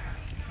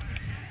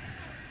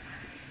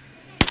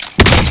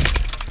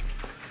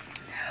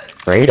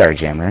 Radar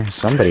jammer.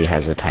 Somebody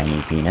has a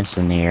tiny penis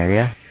in the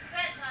area.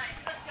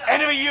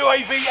 Enemy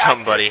UAV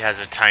Somebody active.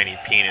 has a tiny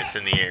penis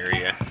in the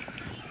area.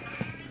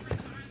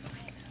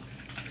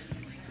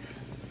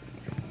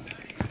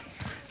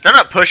 They're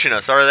not pushing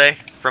us, are they?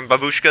 From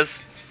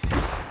babushkas?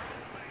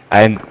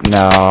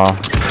 No.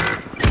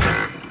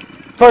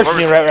 First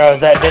you right where I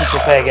was at, didn't you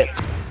peg it?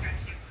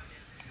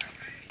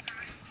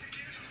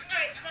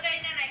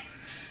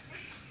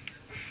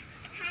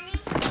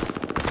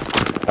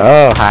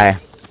 Oh, hi.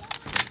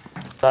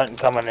 Nothing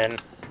coming in.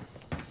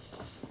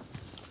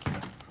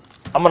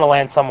 I'm gonna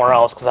land somewhere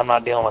else because I'm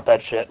not dealing with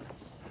that shit.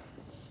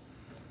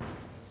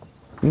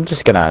 I'm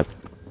just gonna...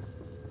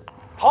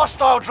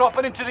 Hostile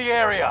dropping into the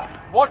area.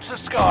 Watch the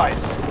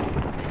skies.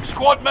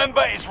 Squad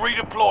member is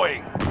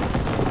redeploying.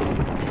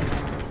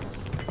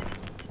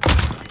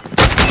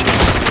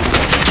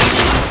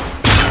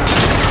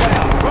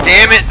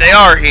 Damn it, they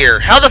are here.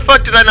 How the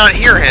fuck did I not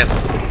hear him?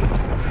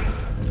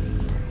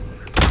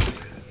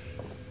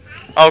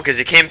 Oh, because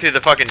he came through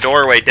the fucking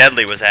doorway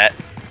Deadly was at.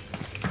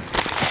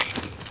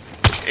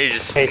 He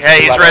just... Hey,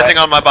 Hey, he's by the way. rezzing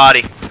on my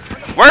body.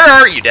 Where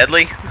are you,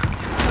 Deadly?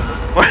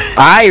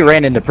 I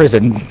ran into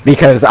prison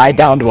because I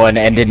downed one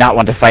and did not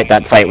want to fight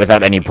that fight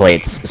without any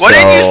plates. Why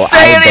didn't you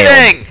say I bailed.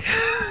 anything?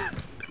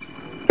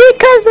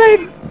 Because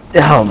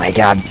Oh my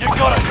god. You've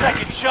got a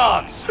second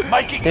chance.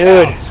 Make it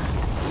Dude. count.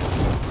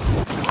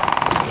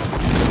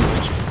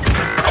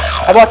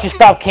 How about you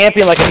stop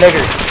camping like a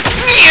nigger?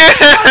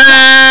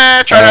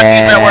 Yeah! Try not to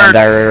use that And word.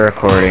 our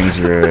recording's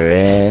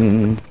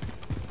ruined.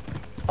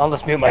 I'll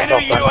just mute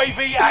myself Enemy then.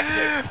 UAV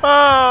active.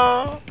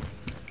 Oh.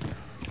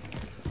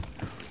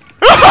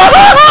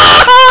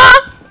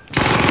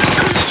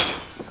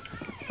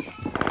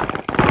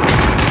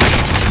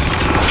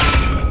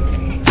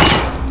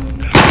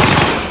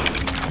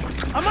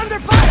 I'm under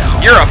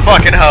fire! You're a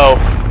fucking hoe.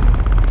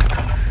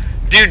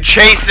 Dude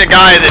chased a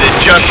guy that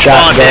had just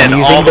spawned Shotgun in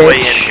using all the way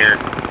bitch. in here.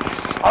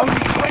 Only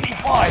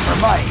 25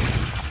 remain.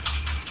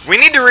 We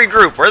need to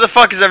regroup. Where the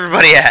fuck is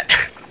everybody at?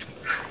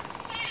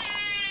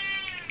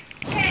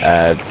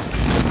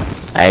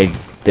 I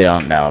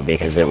don't know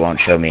because it won't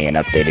show me an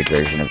updated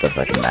version of the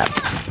fucking map.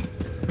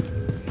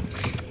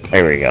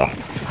 There we go.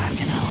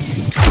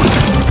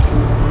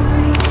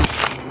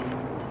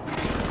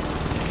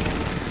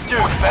 Do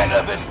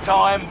better this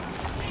time.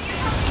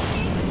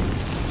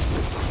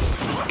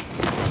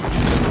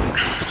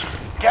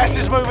 Gas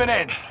is moving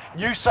in.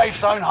 New safe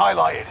zone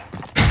highlighted.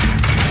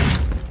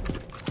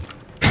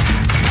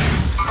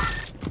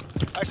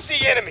 I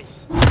see enemies.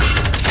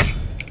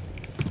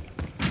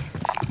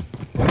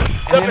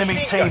 The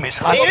enemy team is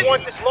hunting you.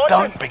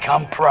 Don't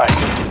become prey.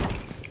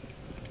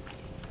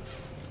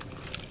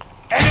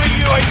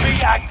 Enemy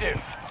UAV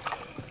active.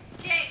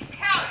 Okay,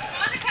 couch.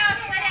 On the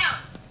couch, lay down.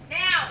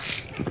 Now.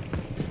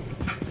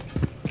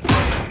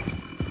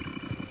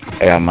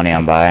 I got money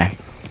on buy.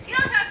 Get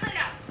on the couch, lay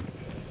down.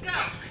 Go.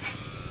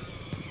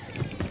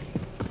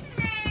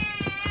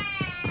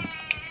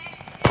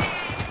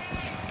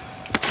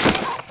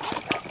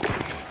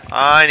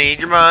 I need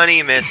your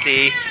money,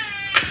 Misty.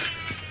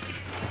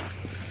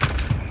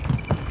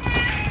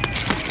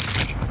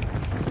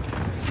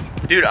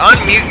 Dude,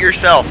 unmute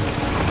yourself.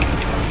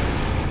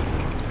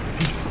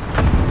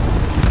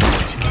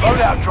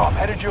 Loadout drop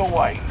headed your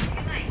way.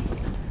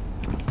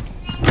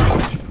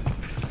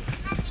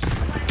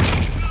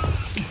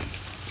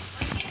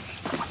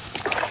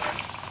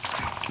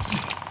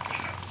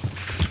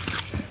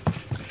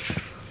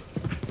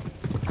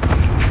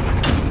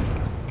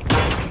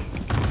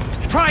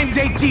 Prime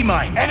day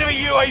T-mine. Enemy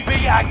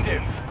UAV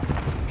active.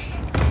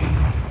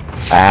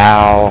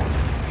 Ow.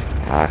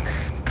 Fuck.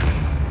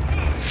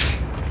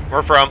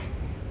 Where from?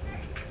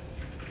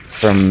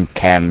 From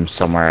Chem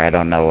somewhere, I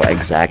don't know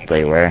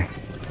exactly where.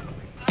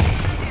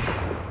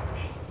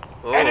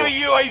 Oh. Enemy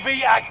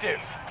UAV active.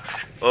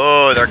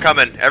 Oh, they're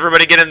coming.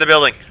 Everybody get in the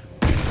building.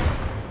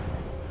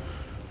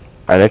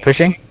 Are they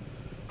pushing?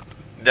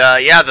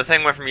 Yeah, the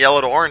thing went from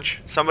yellow to orange.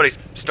 Somebody's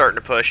starting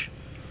to push.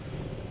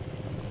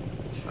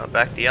 Oh,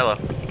 back to yellow.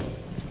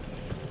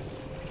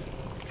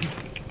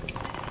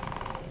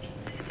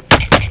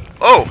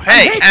 Oh,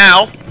 hey,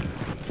 ow!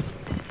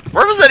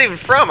 Where was that even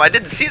from? I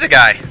didn't see the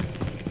guy.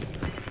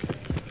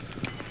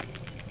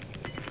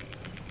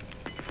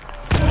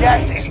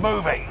 Gas is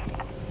moving.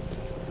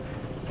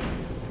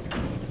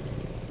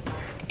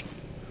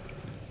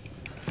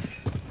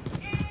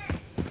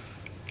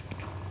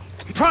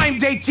 Prime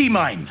day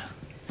T-mine.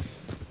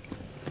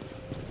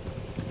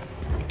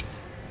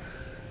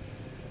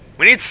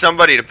 We need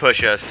somebody to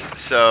push us,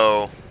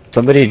 so...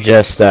 Somebody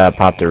just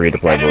popped a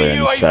redeploy Enemy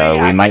balloon, UAV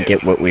so we might active.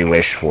 get what we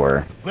wish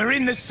for. We're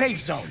in the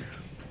safe zone.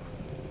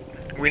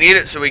 We need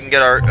it so we can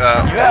get our,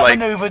 like,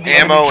 outmaneuvered the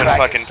ammo enemy and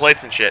trackers. fucking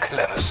plates and shit.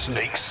 Clever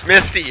sneaks.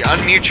 Misty,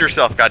 unmute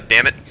yourself,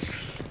 goddammit.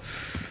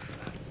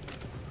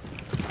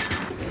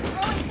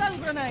 Throwing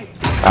stun grenade.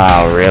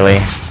 Oh, really?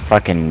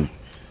 Fucking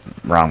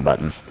wrong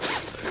button.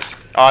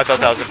 Oh, I thought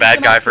that was a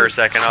bad guy for a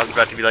second. I was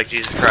about to be like,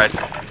 Jesus Christ.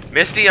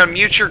 Misty,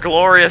 unmute your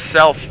glorious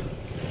self.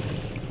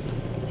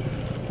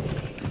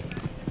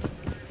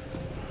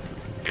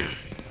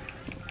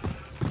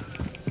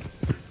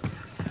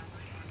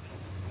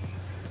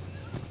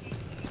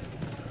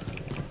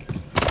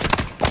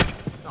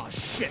 Oh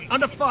shit,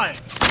 under fire.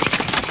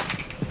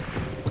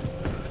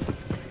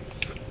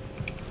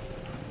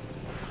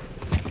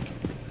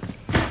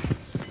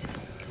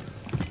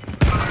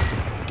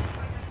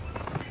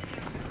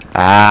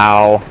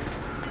 Ow.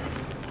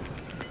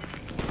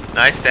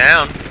 Nice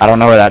down. I don't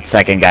know where that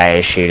second guy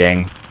is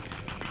shooting.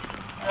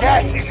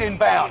 Gas is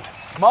inbound.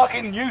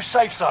 Marking new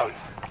safe zone.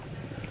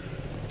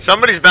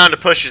 Somebody's bound to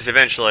push us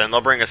eventually, and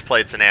they'll bring us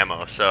plates and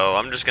ammo, so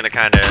I'm just gonna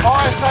kind of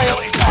Fire sale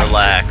is active.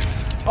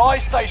 relax. Buy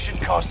station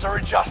costs are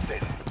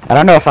adjusted. I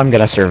don't know if I'm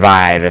gonna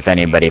survive if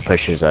anybody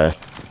pushes us.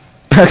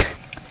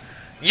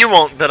 You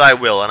won't, but I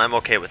will, and I'm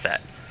okay with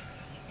that.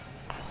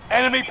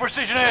 Enemy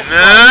precision air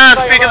Ah,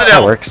 strike. speak of the That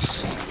devil.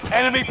 works.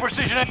 Enemy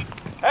precision.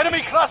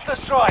 Enemy cluster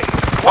strike.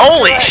 Watch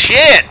Holy your head.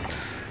 shit!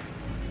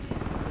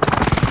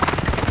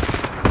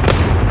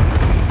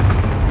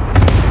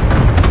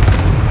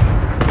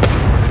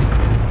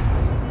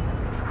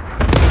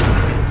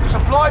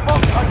 Supply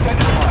box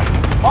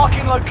identified.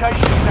 Marking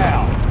location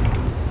now.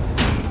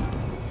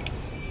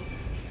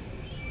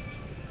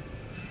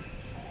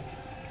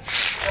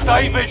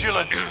 Stay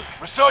vigilant.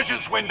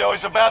 Resurgence window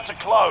is about to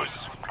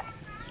close.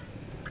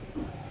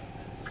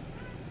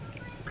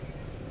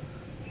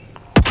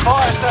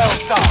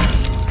 sales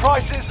done.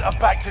 Prices are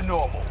back to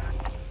normal.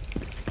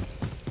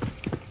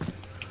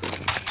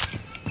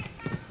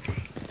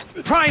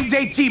 Prime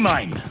Day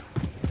T-Mine.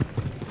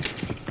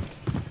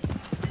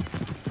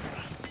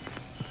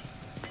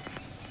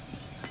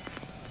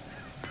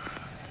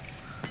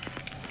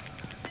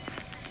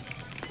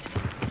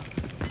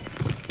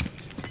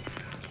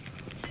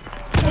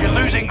 You're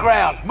losing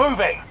ground. Move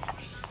it.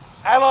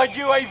 Allied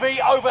UAV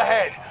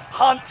overhead.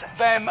 Hunt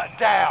them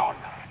down.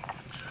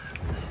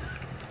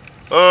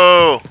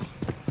 Oh!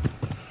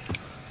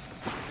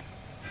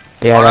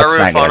 Yeah, On that's our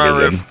not roof, on gonna our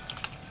be roof.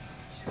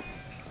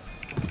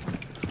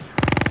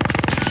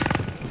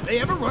 good. They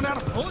ever run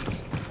out of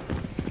bullets?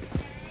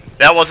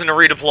 That wasn't a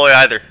redeploy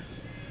either.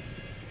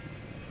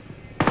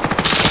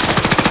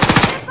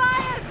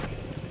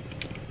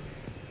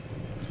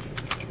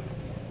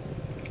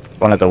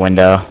 One at the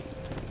window.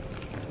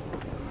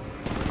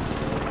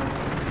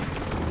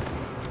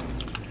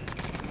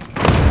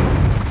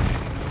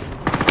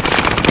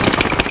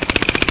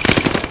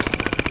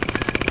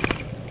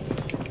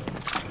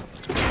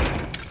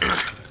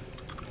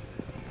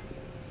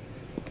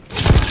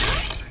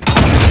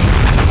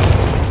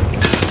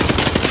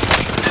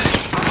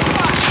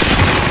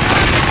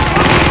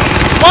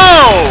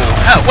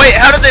 Wait,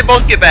 how did they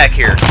both get back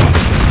here?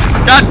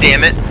 God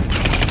damn it.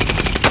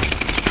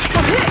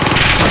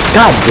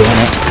 God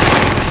damn it.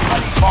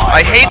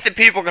 I hate that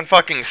people can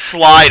fucking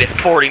slide at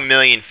 40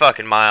 million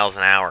fucking miles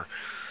an hour.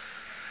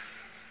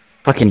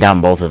 Fucking down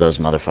both of those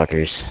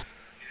motherfuckers.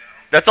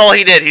 That's all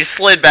he did. He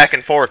slid back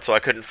and forth so I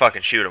couldn't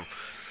fucking shoot him.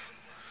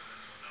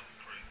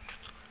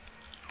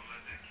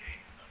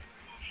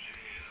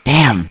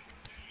 Damn.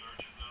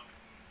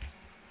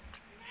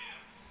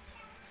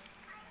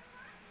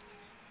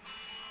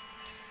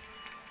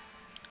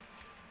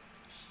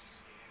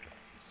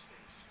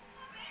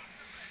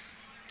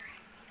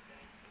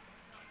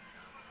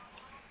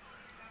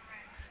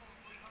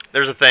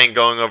 There's a thing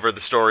going over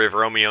the story of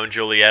Romeo and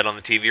Juliet on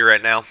the TV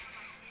right now.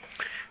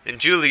 And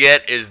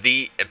Juliet is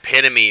the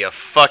epitome of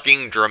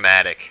fucking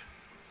dramatic.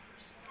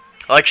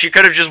 Like, she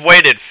could have just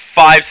waited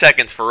 5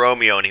 seconds for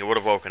Romeo and he would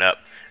have woken up.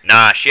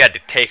 Nah, she had to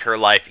take her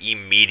life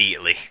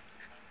immediately.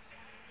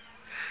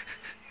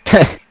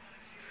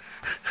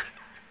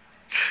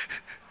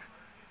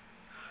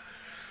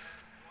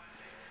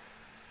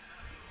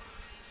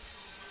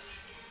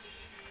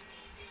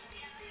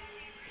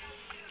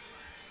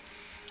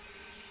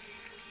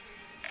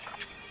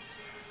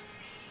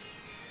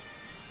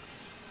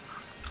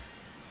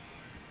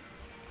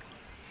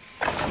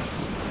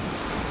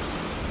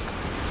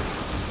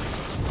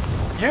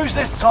 Use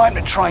this time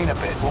to train a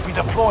bit. We'll be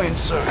deploying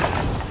soon.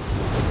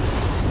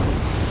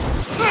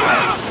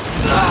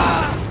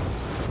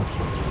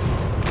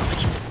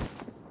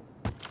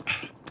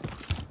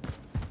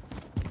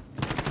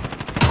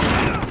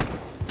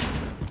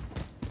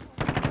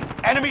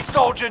 Enemy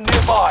soldier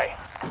nearby.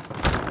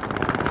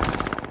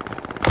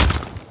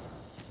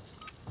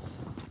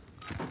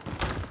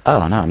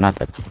 Oh no, I'm not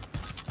dead.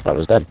 I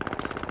was dead.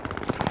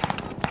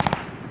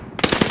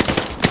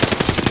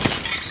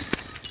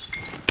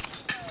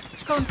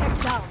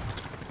 Contact down.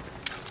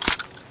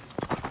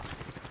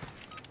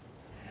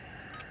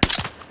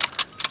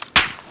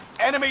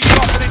 Enemy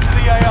dropping into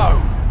the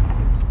AO.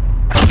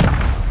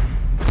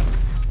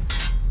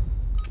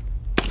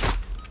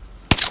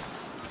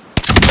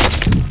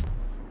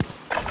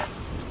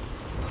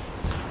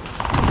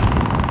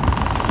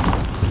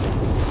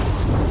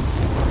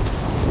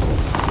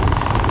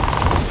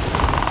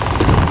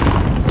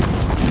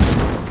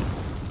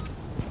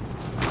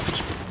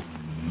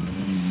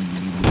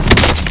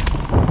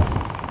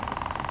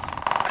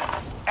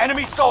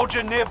 Enemy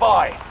soldier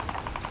nearby.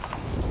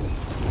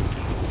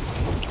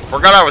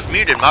 Forgot I was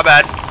muted, my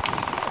bad.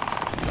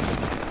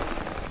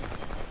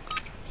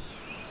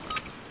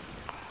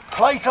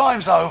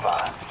 Playtime's over.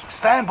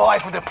 Stand by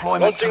for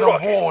deployment to the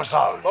war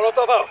zone.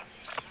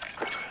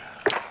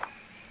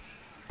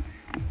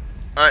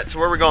 Alright, so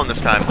where are we going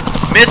this time?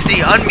 Misty,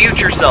 unmute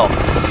yourself.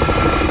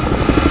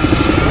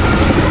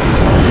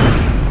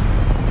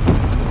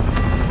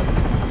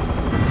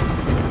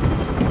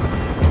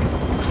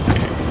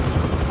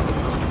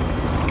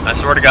 I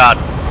swear to God,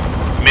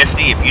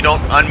 Misty, if you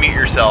don't unmute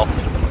yourself,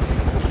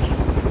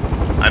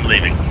 I'm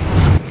leaving.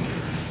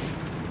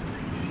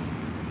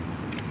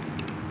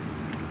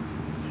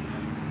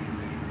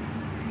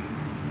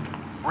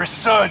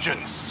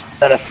 Resurgence. Is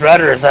that a threat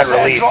or is that Set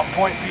a relief? drop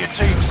point for your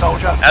team,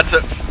 soldier. That's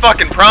a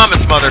fucking promise,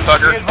 Be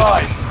motherfucker.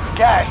 advised,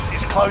 gas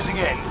is closing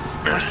in.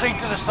 Proceed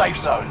to the safe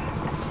zone.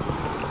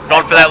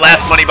 Going for that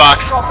last money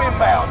box. Drop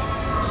inbound.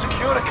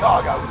 Secure the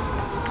cargo.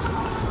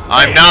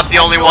 I'm not the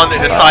only one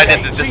that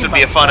decided that this would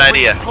be a fun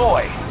idea.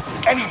 Deploy.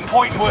 Any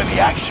point-worthy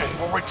action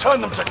will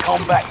return them to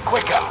combat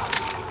quicker.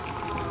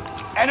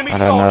 Enemy I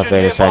don't know if soldier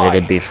they decided nearby.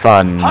 it'd be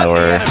fun Hunt the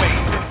or...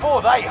 enemies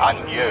before they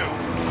hunt you.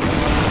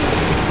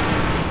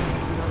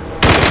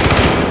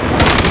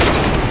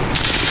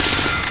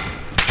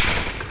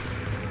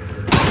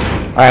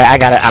 Alright, I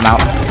got it, I'm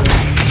out.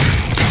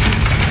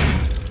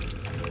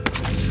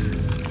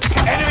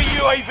 Enemy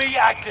UAV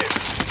active.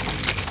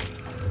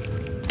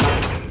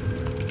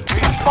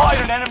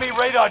 Spotted an enemy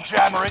radar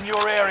jammer in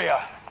your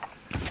area.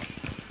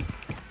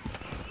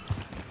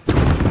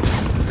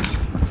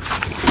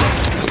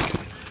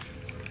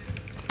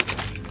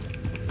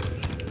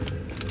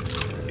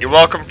 You're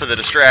welcome for the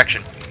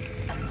distraction.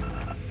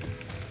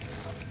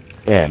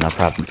 Yeah, no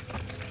problem.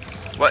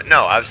 What?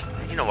 No, I was...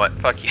 You know what?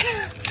 Fuck you.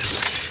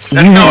 That's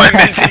no, I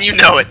meant and you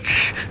know it.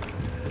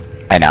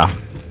 I know.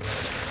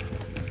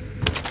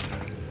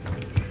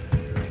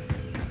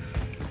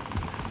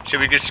 Should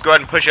we just go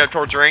ahead and push out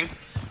towards ring?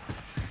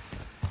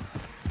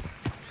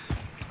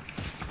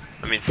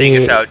 I mean, seeing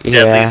as how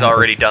Deadly's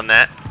already done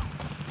that.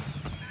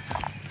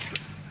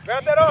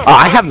 Oh,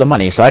 I have the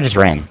money, so I just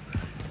ran.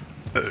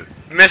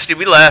 Misty,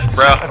 we left,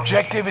 bro.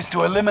 Objective is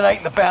to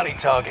eliminate the bounty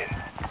target.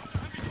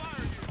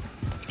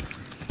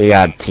 We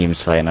got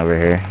teams fighting over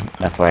here,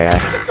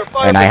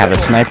 FYI. And I have a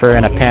sniper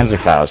and a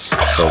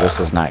Panzerfaust, so this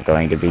is not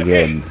going to be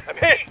good.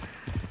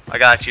 I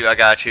got you, I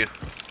got you.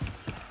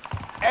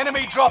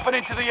 Enemy dropping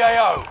into the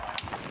AO.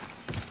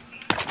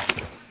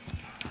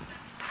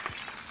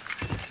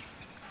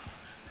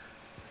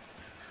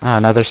 Oh,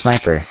 another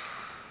sniper.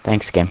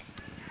 Thanks, game.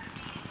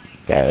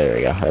 Okay, there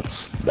we go.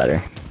 That's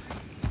better.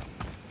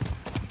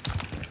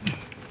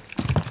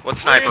 What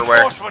sniper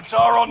where? Reinforcements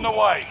are on the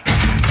way.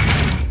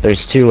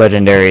 There's 2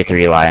 legendary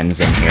 3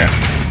 lions in here.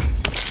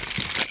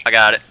 I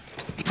got it.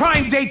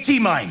 Prime day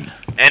T-mine.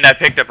 And I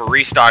picked up a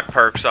restock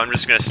perk, so I'm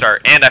just gonna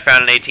start. And I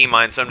found an AT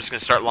mine, so I'm just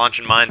gonna start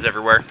launching mines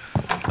everywhere.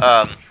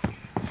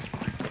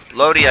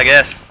 Lodi, I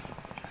guess.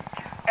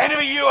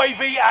 Enemy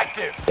UAV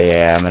active.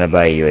 Yeah, I'm gonna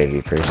buy a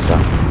UAV first, so.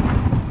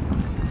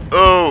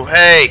 Ooh,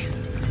 hey!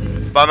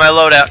 Buy my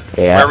loadout.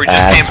 Yeah, where we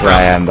just came that's from.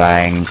 why I'm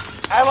buying.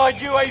 Allied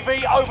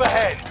UAV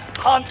overhead.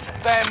 Hunt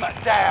them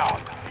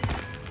down.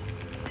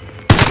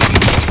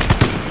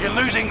 You're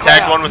losing ground.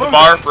 Tagged one with a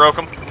bar, broke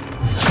him.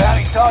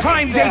 Bounty target's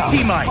Prime day down.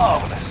 T-mine.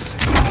 Marvelous.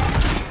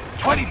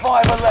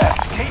 25 are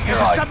left. Keep your There's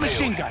a eyes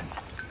submachine peeled. gun.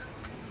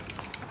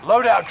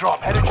 Loadout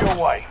drop headed your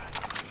way.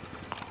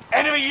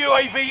 Enemy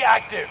UAV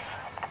active.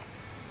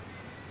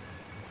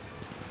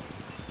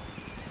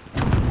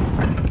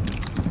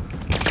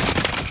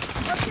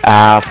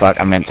 Ah, fuck,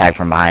 I'm getting tagged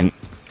from behind.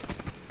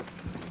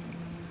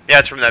 Yeah,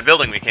 it's from that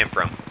building we came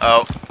from.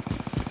 Oh.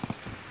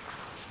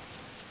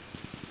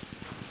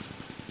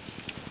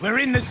 We're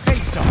in the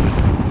safe zone.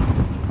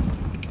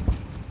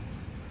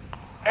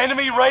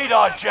 Enemy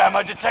radar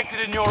jammer detected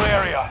in your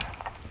area.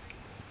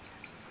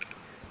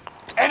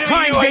 Enemy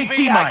Prime day UAV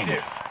T-mine.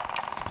 active.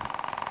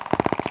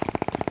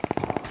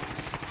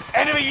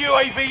 Enemy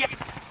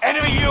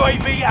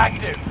UAV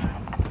active.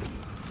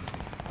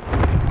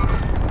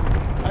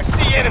 I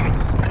see enemy.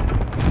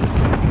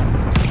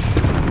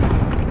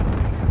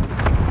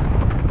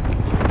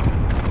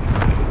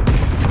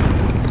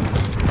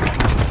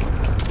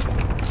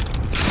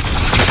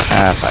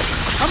 Ah, fuck.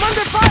 I'm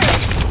under fire.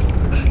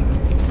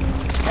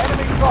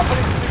 Enemy dropping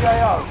into the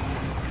AO.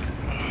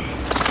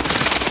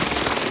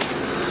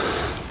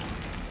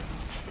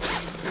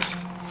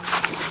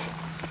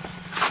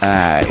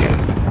 Ah, yeah.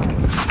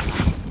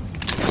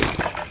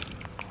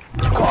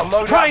 Got a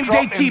loadout Prime drop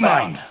day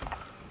T-mine. inbound.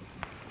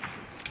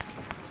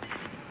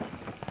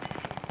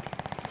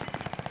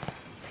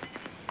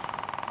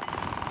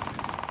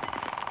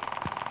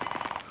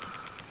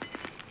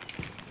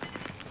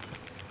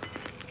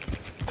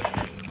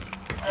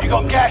 You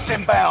got gas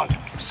inbound.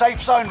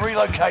 Safe zone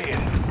relocated.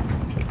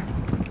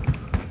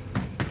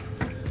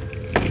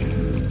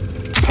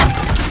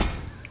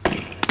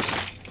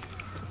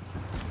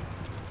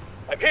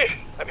 I'm hit.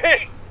 I'm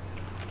hit.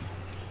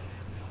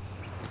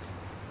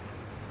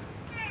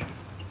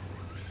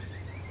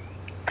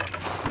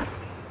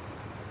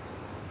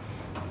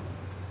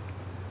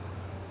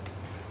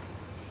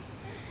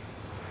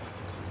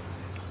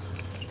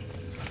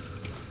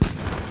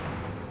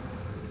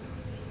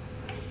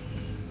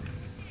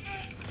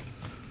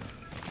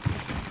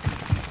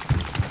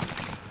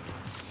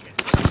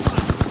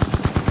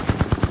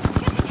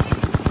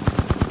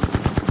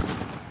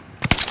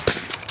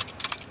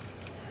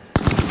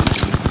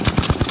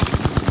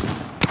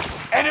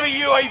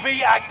 Enemy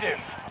UAV active.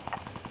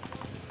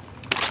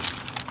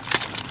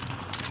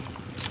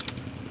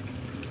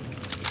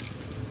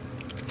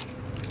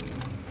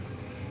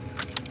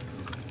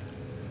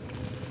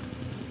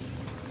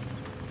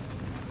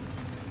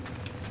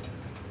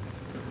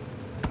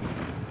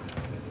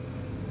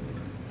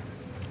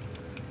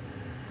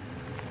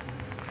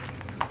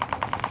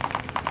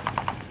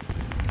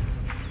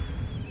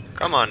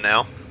 Come on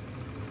now.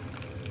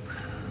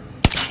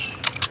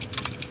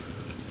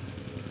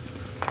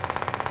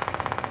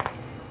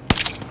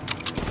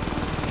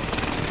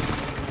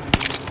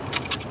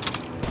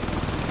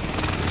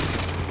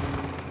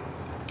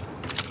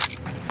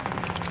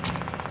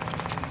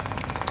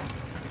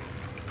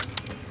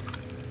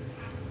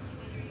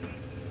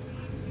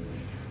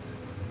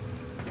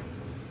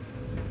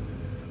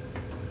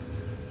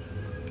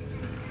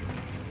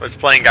 What's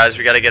playing, guys?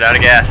 We gotta get out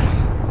of gas.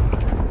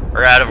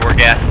 Or out of where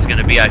gas is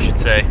gonna be, I should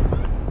say.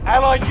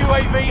 Allied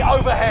UAV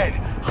overhead.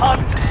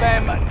 Hunt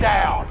them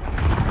down.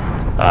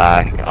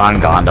 On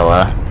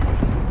gondola.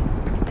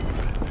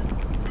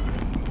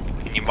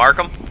 you mark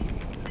them?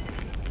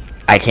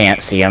 I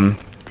can't see him.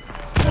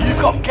 You've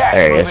got gas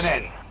There he moving is.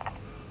 in.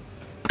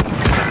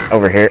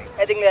 Over here.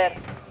 Heading there.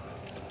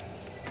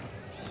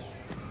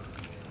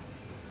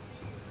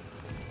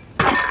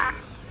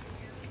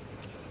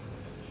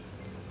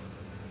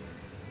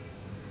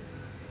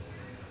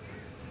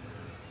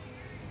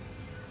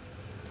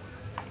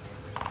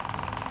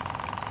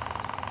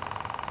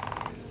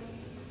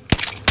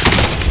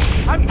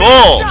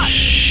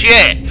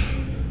 Bullshit!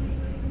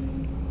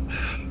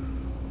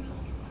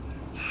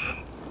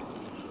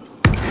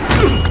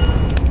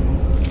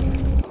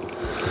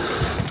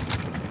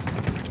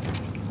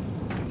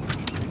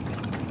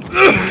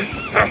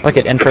 Look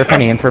at in for a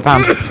penny, in for a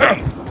pound.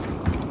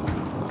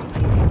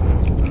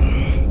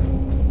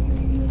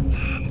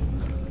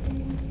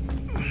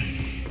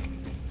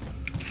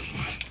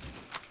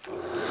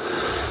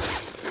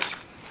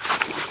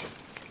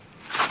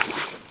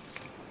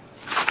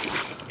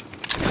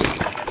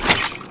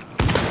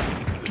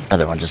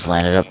 Another one just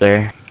landed up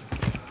there.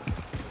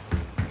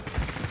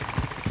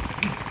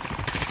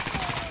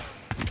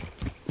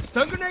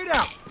 Stun grenade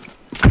out.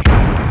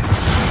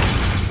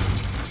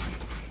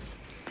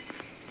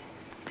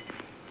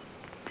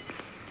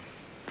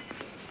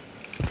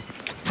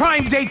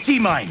 Prime day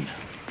T-mine.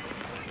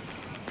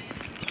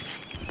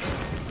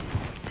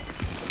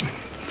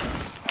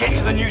 Get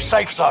to the new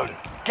safe zone.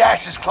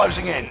 Gas is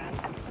closing in.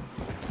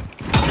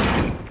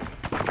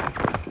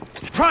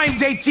 Prime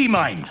day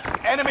T-mine.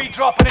 Enemy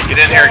dropping into Get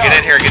in here, get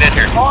in here, get in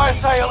here. Fire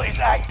sale is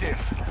active.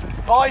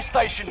 Buy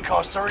station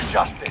costs are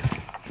adjusted.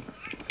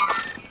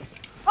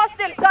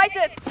 Hostile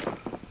sighted.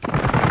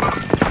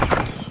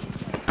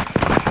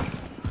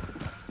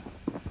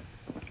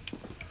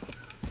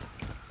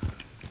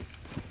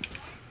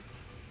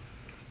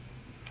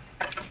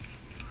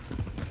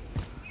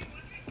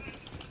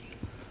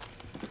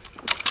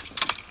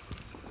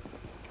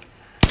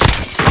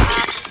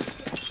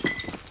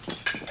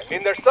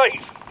 In their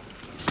sights.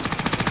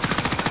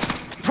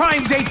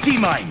 Prime day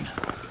T-mine.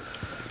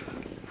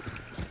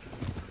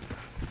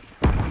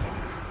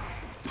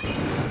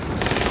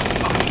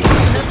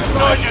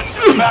 Insurgents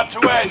is about to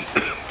end.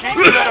 Keep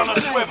your head on a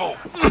swivel.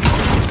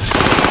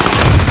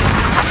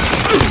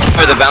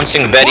 For the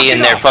bouncing Betty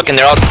and they're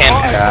all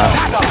camping.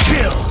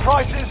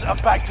 Prices are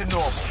back to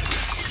normal.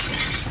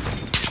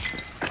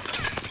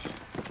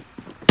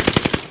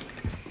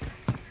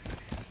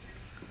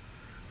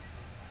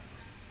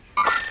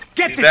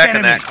 Get He's this back in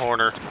enemy. that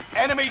corner.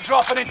 Enemy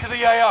dropping into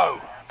the AO.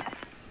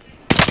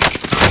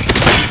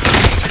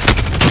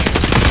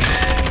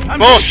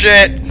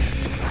 Bullshit!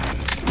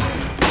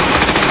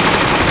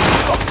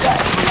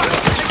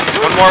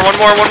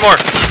 One more.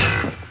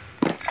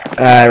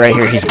 Right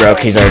here, he's broke,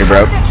 he's already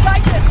broke.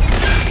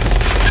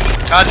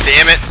 God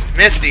damn it.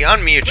 Misty,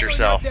 unmute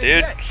yourself,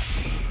 dude.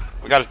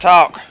 We gotta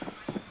talk.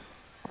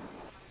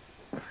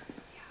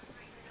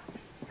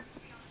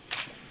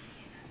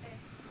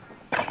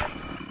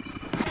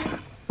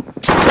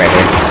 Right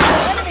here.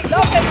 Enemy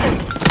located.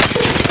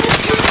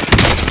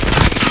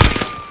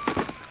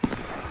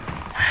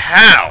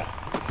 How?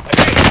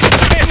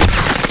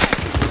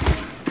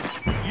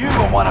 You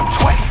are one of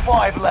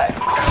 25 left.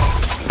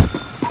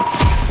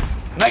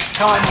 Next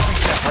time will be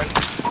different.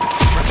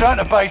 Return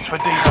to base for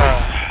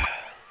debrief.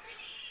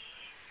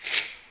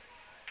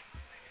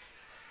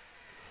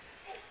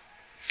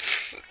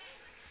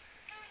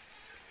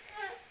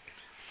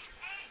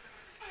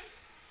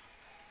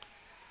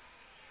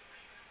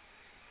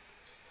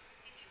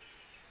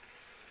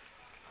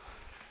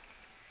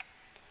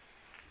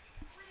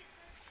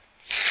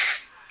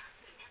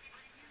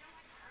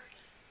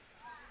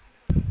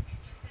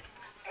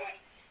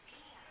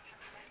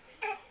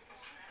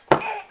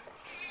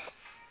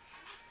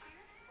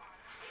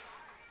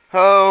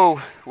 Oh,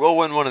 we'll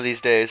win one of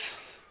these days.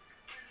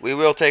 We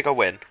will take a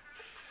win.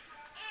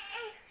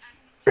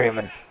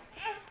 Screaming.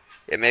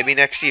 It may be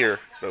next year,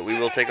 but we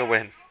will take a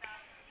win.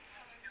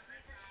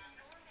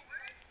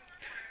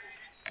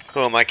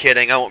 Who am I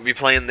kidding? I won't be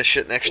playing this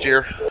shit next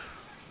year.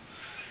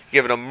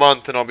 Give it a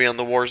month and I'll be on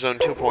the Warzone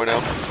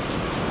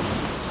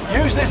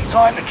 2.0. Use this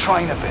time to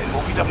train a bit.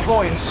 We'll be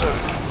deploying soon.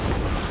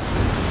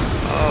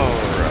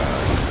 Alright.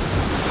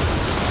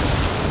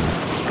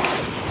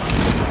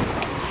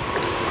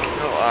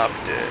 No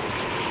optic.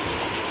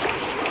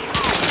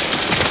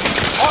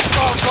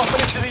 Hostile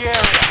dropping into the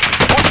area.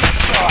 Watch the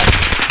sky.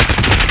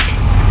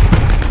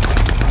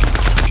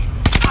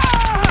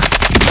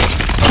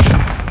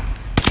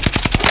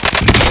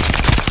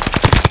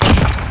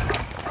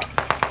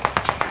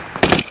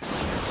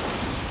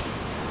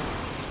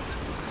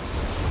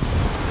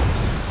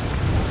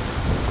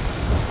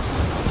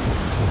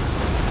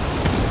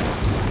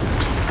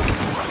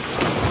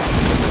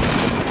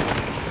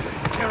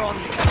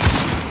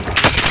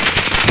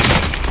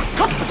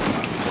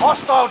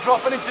 Hostile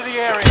dropping into the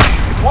area.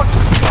 Watch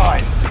the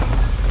skies.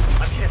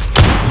 I'm hit.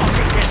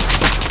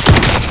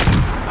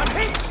 I'm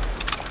hit.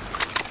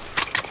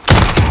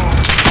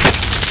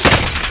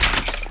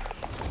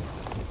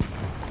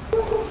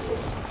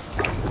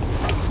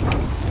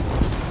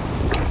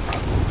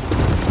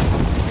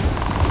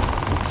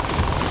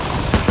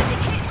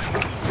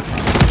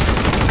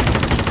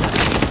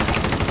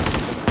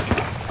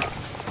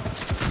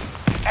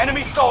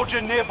 Enemy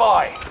soldier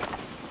nearby.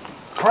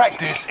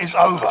 Practice is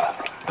over.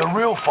 The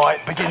real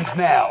fight begins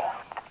now.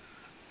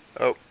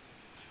 Oh.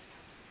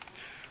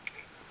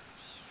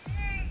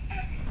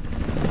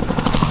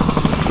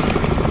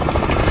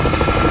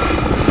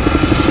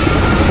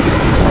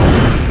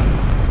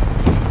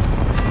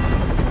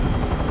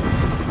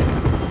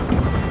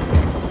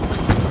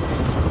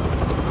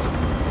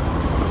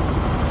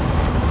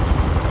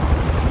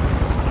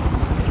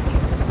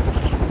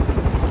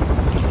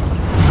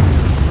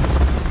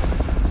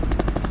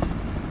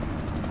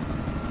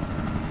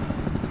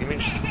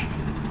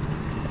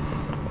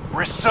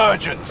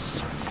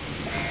 Resurgence.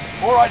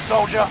 Alright,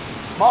 soldier.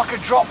 Mark a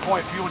drop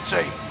point for your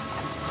team.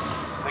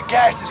 The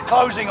gas is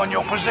closing on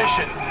your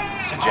position.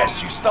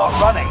 Suggest you start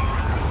running.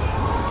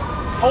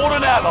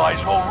 Fallen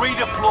allies will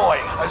redeploy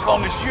as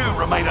long as you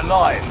remain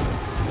alive.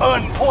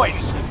 Earn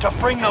points to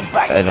bring them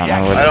back to the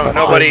action.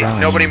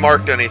 Nobody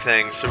marked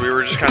anything, so we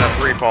were just kind of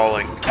free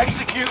falling.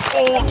 Execute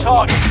all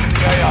targets in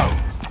the AO.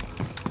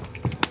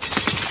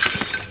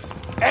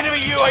 Enemy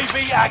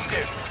UAV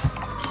active.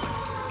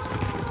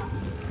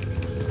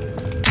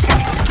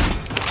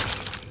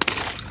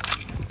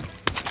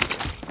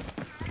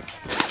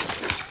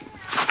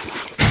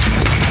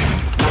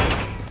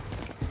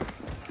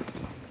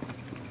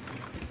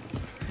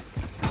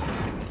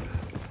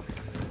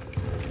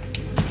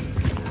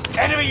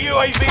 Enemy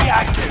UAV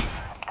active.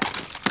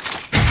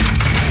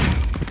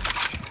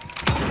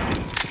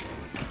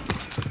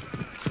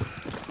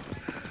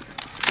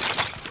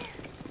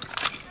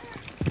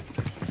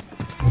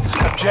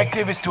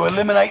 Objective is to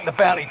eliminate the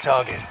bounty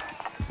target.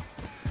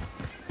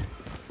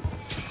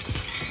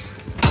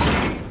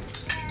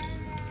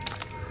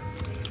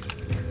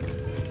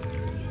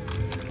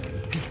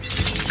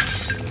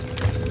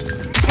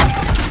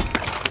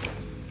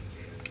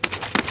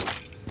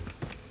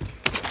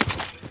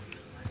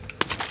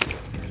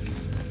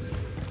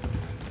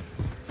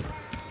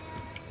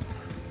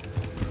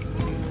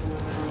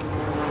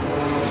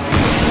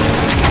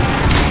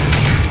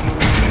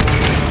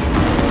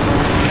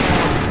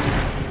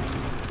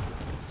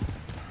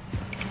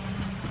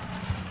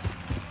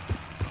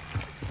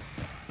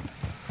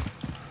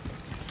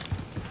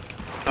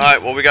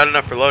 Alright, well we got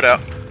enough for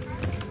loadout.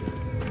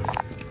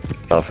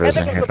 Sulfur's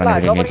in here if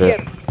anybody needs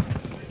it.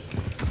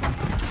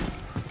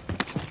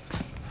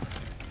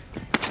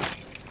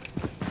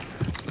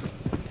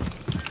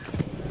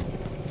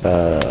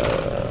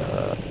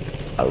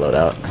 I'll load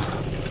out.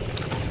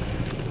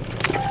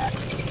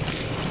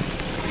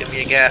 Give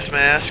me a gas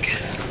mask.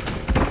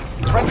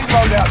 Friendly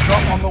loadout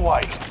drop on the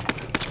way.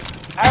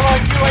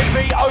 Allied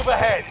UAV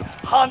overhead.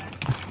 Hunt.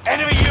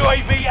 Enemy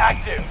UAV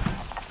active.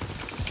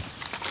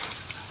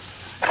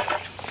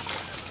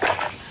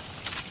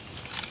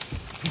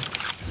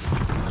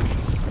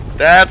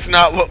 That's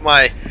not what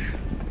my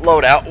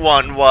loadout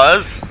one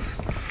was.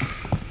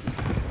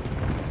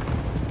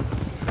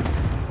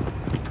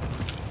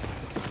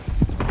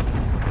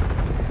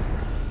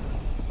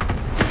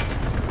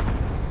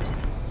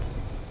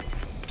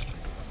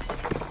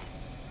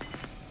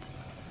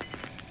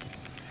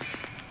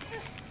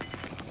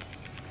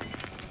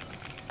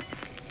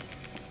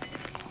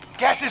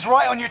 Gas is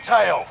right on your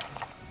tail.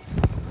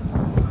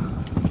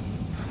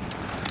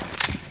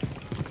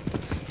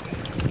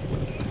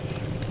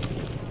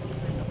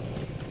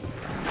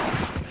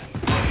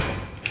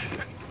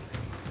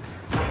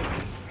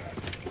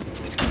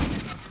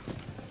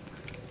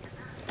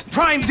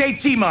 Primed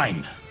AT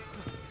mine.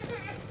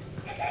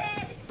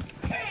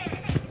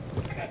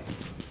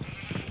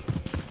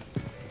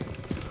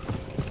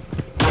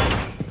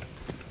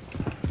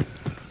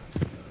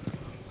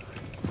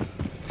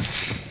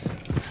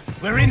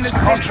 We're in the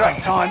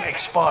contract time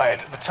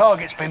expired. The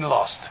target's been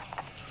lost.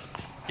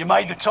 You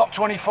made the top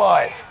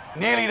 25.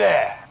 Nearly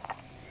there.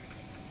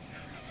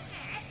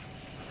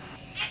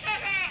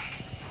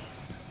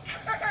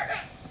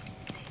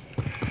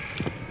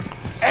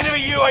 Enemy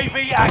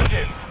UAV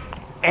active.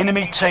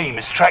 Enemy team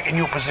is tracking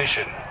your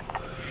position.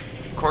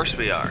 Of course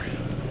we are.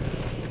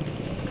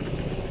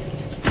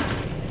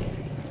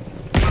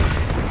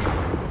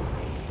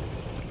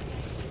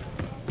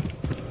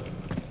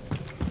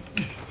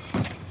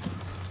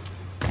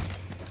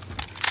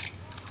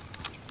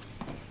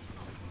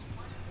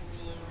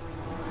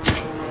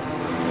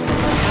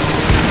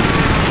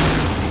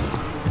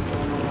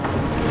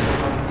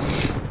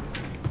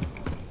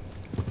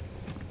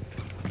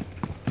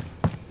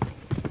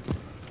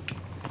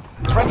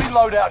 Friendly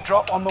loadout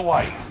drop on the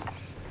way.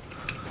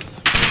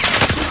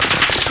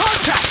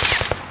 Contact!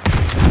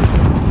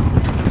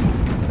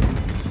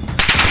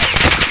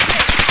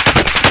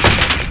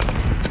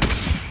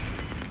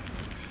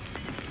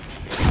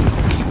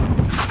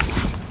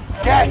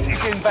 Gas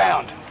is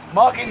inbound.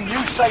 Marking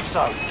new safe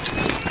zone.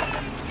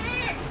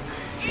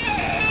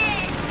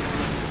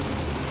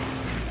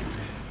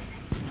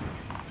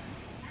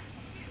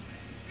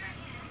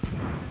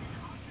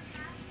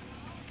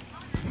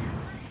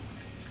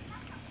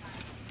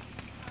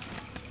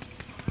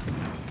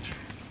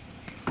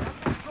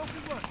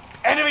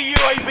 Enemy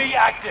UAV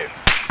active.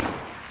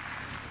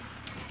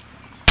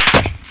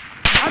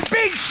 I'm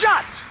being Taking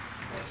shot!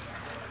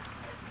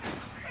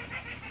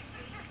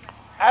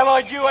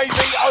 Allied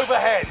UAV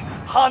overhead.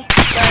 Hunt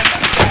them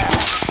down.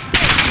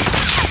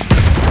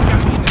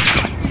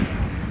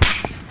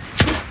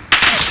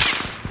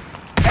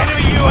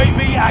 Enemy UAV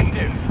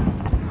active.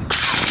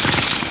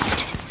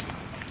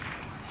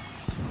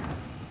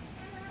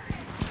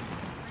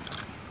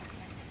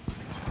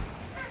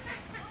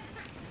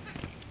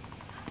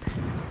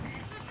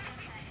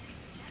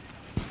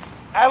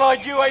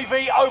 Allied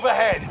UAV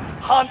overhead.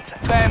 Hunt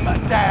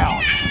them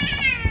down.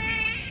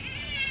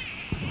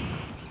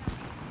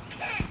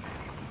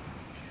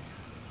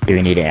 Do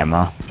we need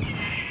ammo?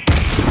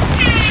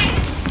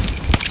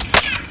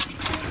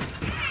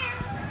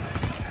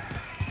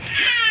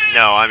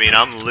 No, I mean,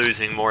 I'm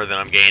losing more than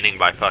I'm gaining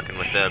by fucking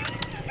with them.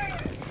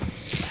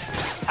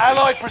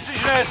 Allied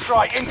precision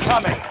airstrike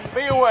incoming.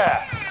 Be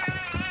aware.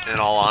 In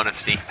all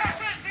honesty.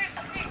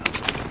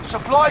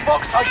 Supply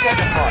box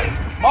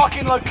identified.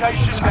 Marking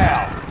location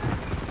now.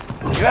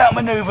 You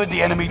outmaneuvered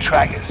the enemy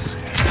trackers.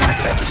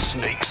 Clever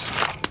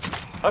sneaks.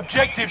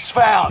 Objectives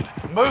found.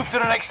 Move to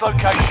the next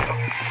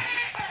location.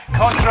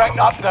 Contract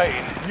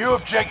updated. New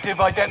objective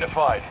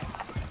identified.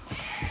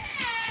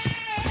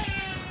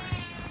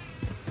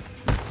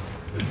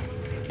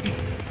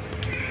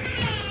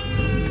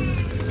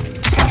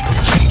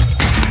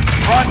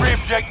 Primary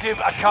objective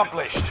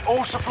accomplished.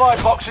 All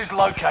supply boxes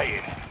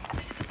located.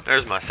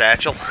 There's my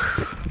satchel.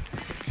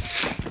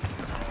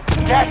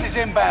 Gas is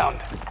inbound.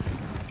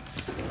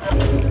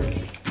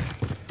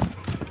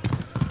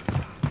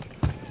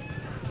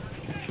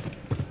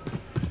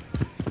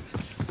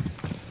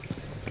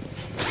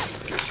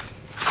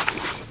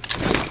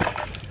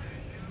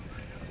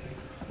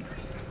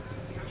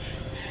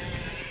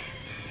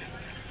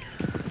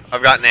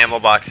 I've got an ammo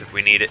box if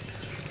we need it.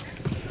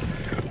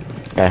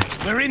 Okay.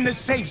 We're in the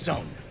safe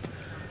zone.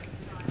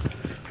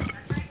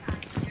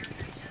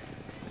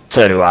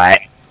 So do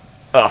I.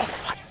 Oh,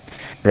 fuck.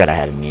 Forgot I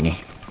had a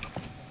muni.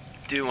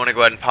 Do you want to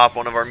go ahead and pop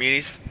one of our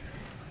munis?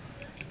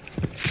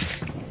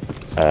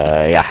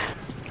 Yeah.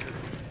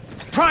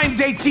 Prime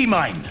day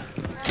T-mine.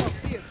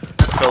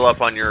 Fill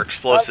up on your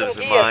explosives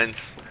and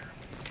mines.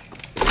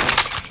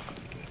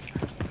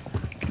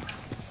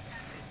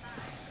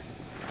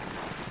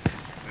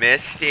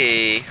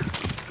 Misty,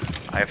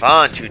 I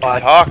want you to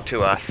talk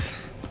to us.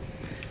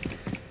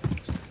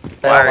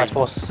 What am I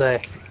supposed to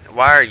say?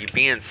 Why are you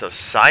being so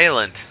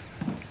silent?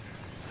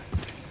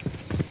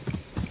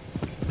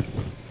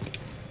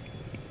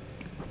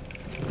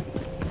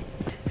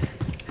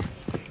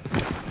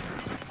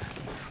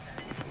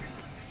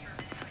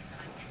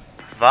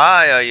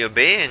 Why are you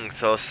being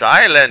so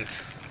silent?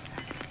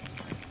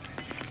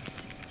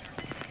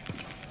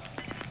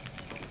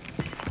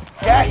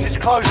 Gas is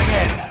closing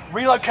in.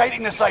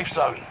 Relocating the safe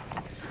zone.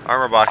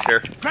 Armor box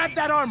here. Grab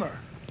that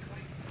armor.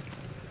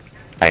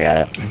 I got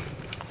it.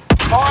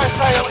 Fire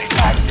sale is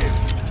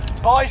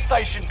active. Buy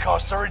station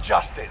costs are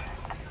adjusted.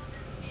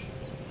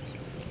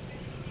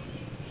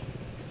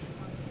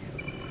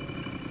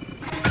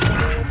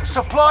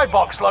 Supply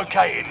box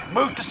located.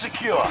 Move to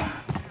secure.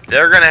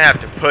 They're gonna have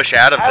to push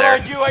out of there.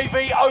 Allied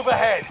UAV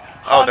overhead.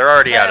 Oh, they're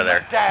already out of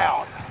Hunt there.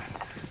 them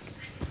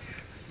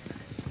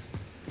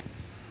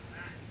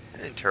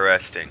down.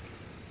 Interesting.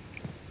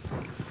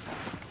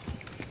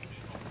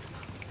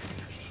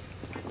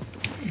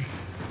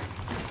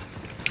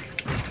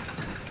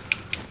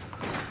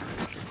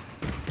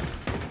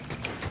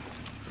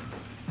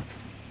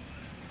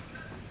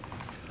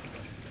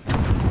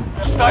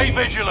 Stay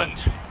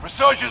vigilant.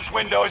 Resurgence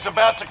window is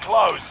about to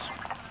close.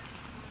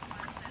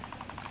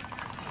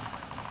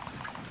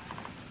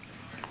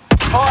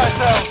 Fire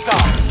sales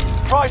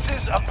done.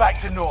 Prices are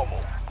back to normal.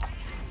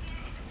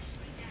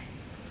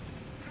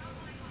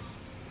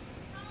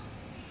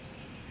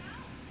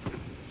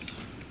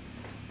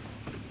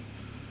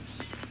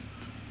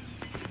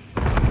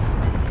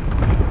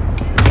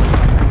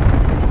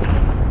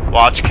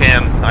 Watch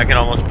Kim. I can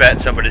almost bet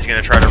somebody's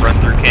gonna try to run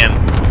through Kim.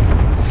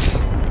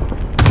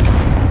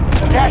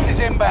 Gas is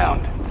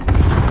inbound.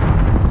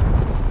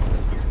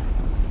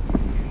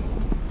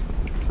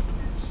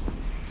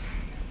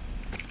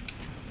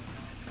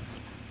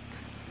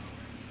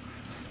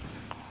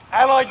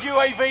 Allied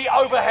UAV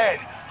overhead.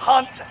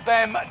 Hunt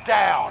them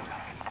down.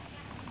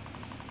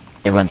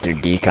 It went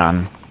through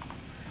decon.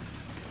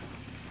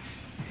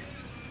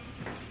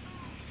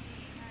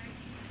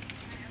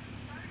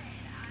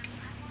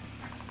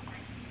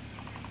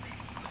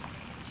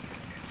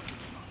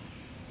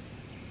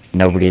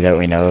 Nobody that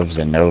we know of is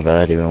in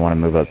Nova. Do we want to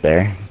move up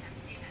there?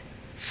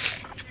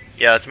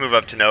 Yeah, let's move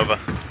up to Nova.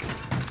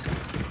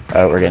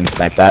 Oh, we're getting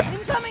sniped at.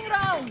 Incoming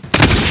rounds.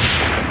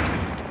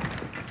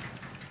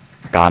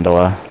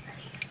 Gondola.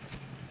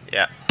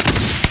 Yeah.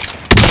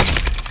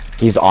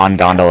 He's on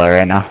gondola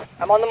right now.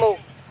 I'm on the move.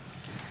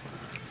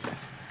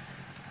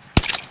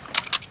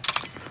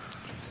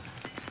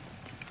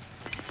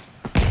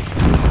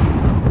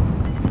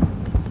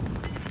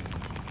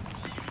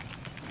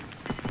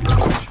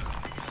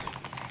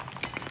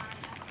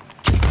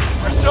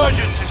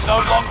 Resurgence is no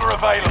longer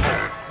available.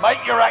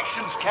 Make your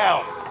actions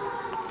count.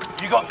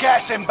 You got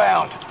gas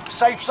inbound.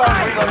 Safe zone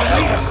Lead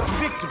relocated. us to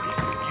victory.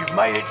 You've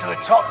made it to the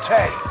top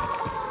 10.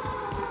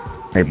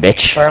 Hey,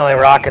 bitch. Apparently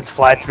rockets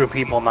fly through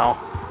people now.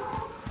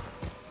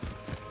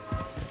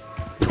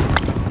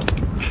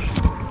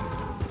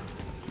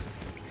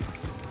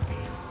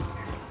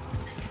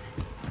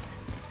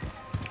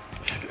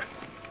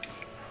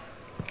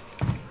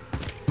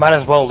 Might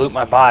as well loot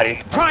my body.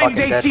 I'm Prime fucking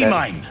day dead.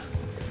 T-mine.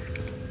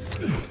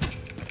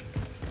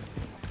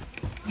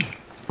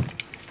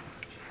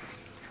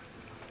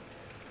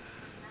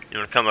 You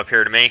want to come up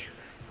here to me?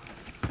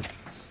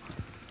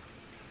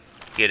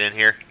 Get in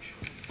here.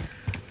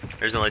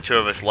 There's only 2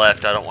 of us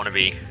left. I don't want to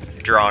be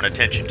drawing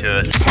attention to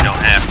us if you don't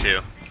have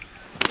to.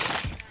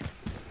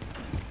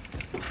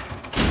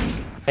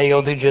 Hey,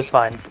 you'll do just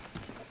fine.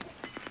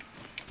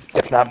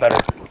 If not better.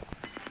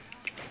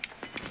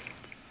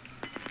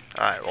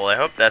 Alright, well I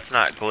hope that's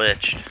not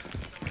glitched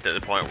to the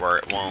point where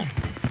it won't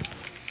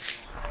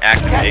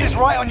Gas activate. is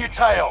right on your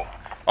tail.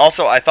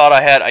 Also,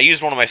 I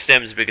used one of my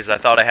stims because I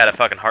thought I had a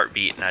fucking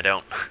heartbeat and I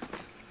don't.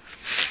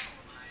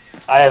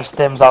 I have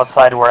stims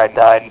outside where I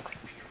died.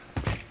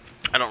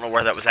 I don't know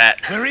where that was at.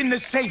 We're in the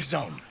safe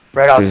zone.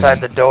 Right outside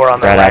the door on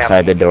the Right ramp.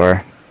 outside the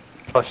door.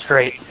 Go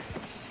straight.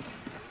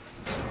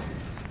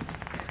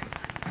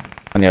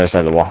 On the other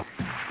side of the wall.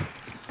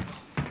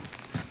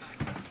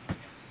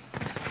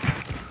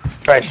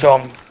 Try to show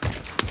him.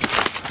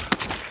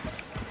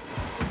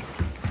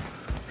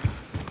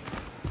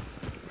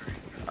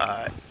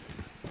 Alright.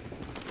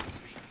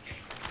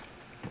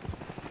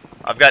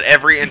 I've got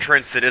every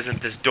entrance that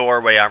isn't this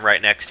doorway I'm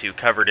right next to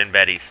covered in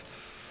Betty's.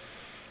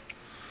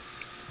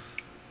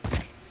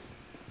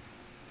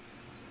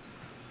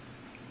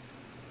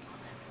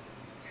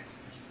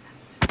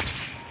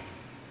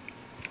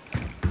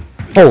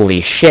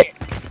 Holy shit.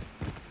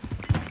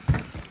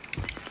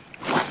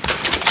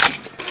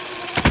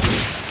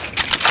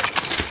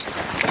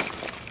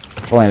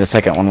 If only the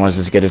second one was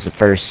as good as the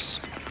first.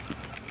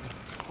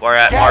 Where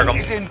at, Gas Markham?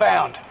 is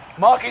inbound.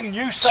 Marking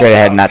new safe Straight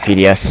ahead zone. in that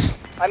PDS.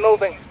 I'm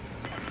moving.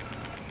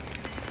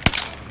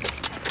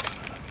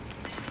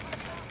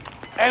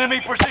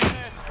 Enemy precision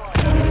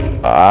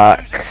airstrike.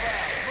 Fuck.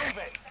 Move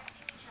it.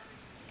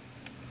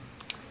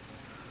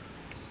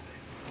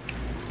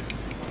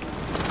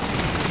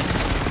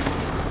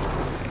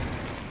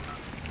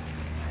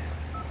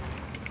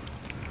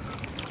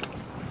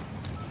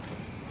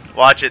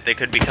 Watch it, they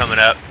could be coming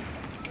up.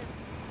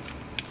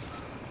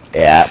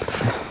 Yeah.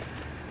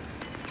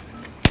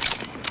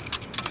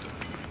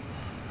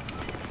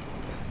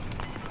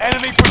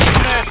 Enemy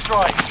precision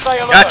airstrike. Stay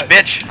alert. Gotcha,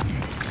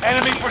 bitch!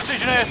 Enemy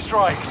precision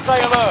airstrike.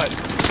 Stay alert.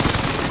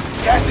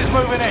 Gas is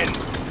moving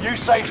in. New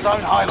safe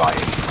zone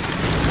highlighted.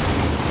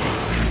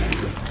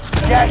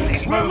 Gas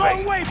is We're a long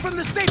moving. way from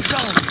the safe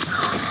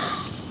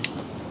zone.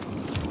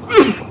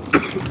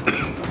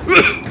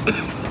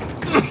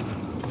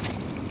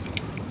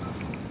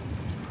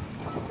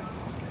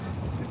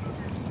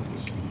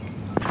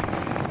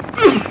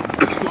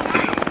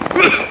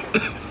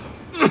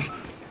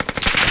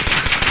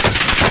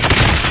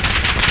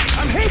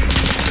 I'm hit.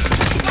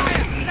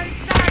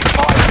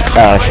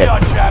 Oh shit.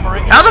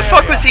 How the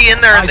fuck was he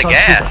in there in the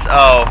gas?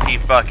 Oh, he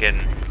fucking...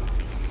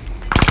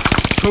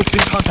 Troops in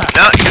contact.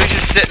 No, he was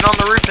just sitting on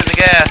the roof in the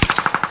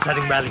gas.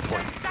 Setting rally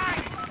point.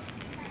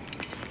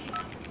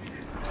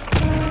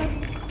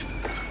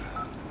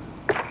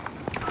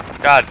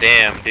 God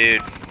damn,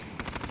 dude.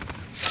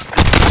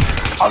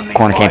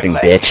 Corner camping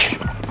bitch.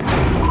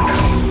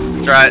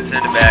 That's right,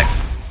 send it back.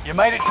 You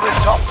made it to the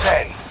top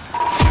 10.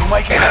 You'll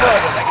make it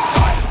further next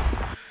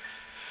time.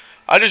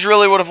 I just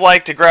really would have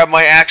liked to grab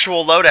my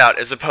actual loadout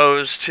as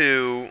opposed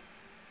to...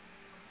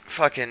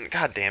 Fucking...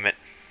 God damn it.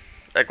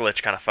 That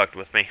glitch kind of fucked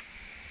with me.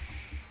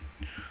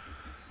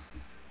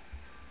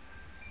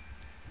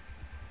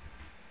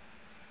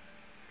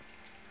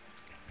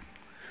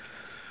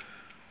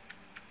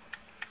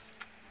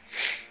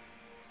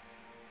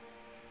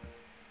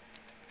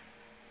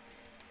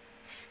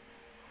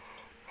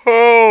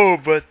 Oh,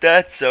 but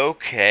that's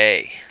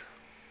okay.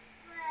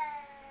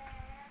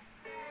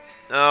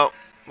 Oh,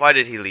 why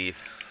did he leave?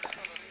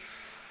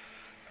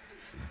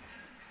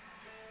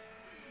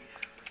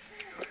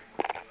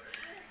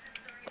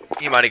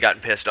 He might have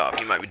gotten pissed off.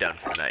 He might be done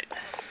for the night.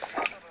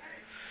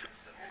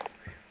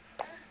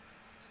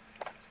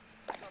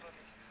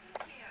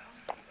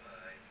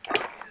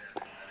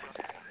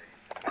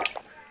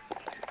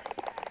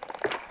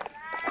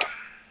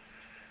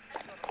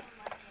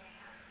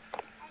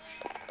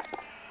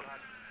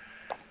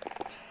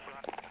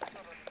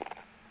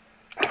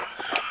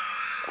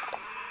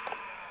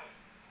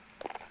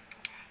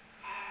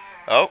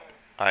 Oh,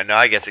 I know.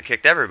 I guess it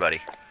kicked everybody.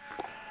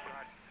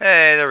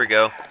 Hey, there we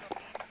go.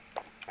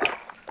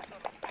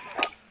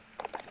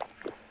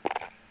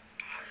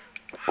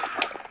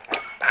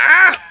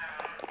 Ah!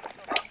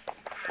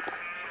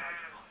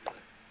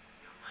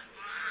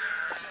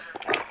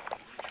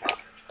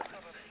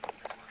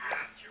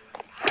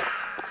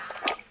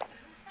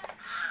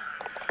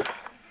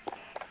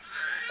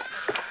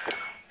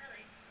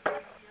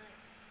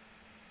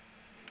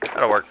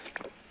 That'll work.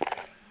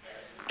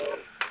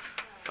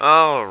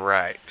 All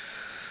right.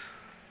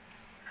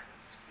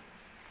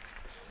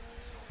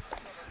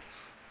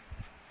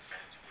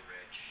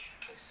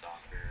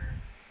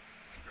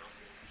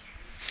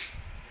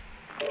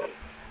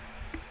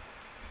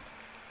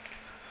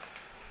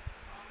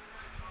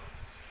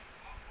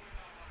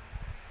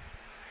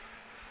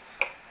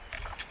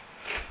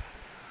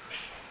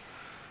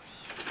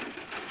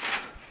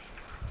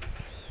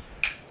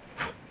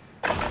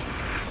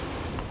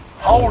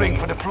 Holding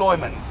for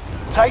deployment.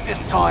 Take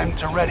this time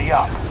to ready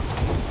up.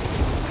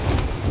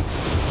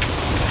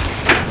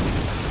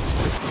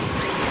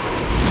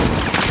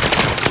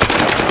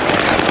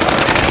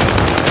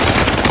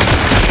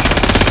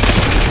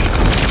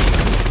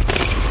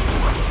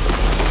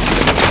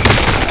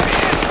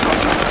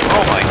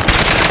 Oh my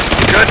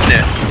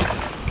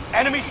goodness.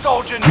 Enemy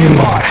soldier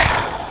nearby.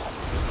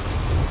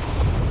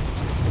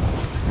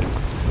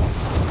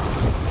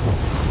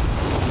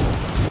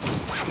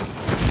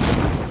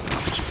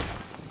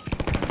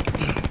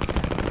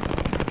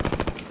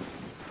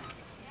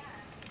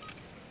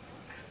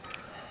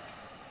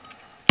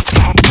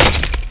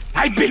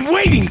 I've been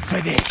waiting for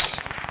this!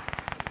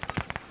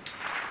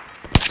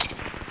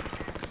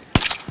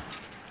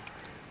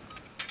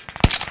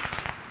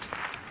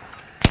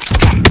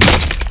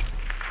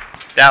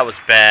 That was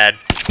bad.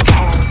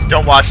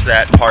 Don't watch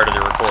that part of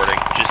the recording.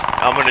 Just,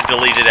 I'm gonna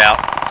delete it out.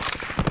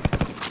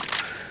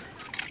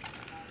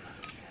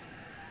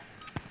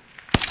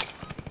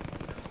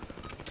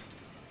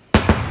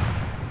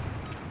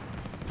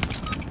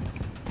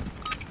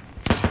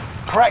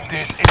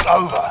 Practice is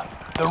over.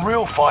 The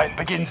real fight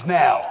begins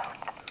now.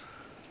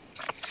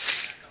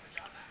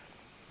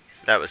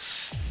 That was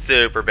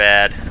super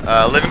bad.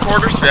 Living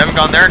quarters? We haven't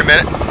gone there in a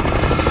minute.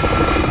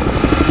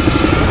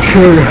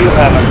 You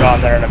haven't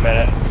gone there in a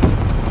minute.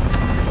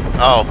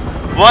 Oh.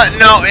 What?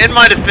 No, in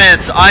my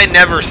defense, I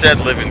never said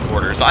living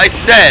quarters. I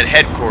said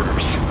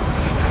headquarters.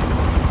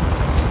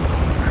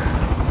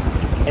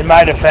 In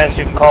my defense,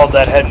 you've called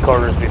that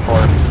headquarters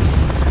before.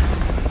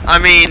 I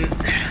mean...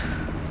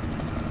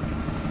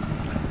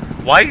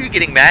 Why are you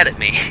getting mad at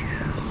me?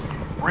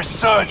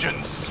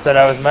 Resurgence. Said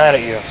I was mad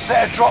at you.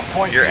 Set a drop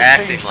point You're for your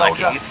acting team, like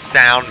soldier. it. You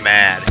sound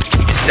mad.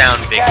 You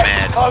sound big Gas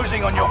mad. is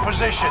closing on your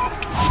position.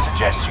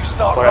 Suggest you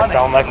start What I running.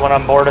 sound like when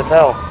I'm bored as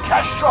hell.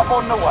 Cash drop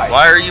on the way.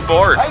 Why are you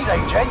bored?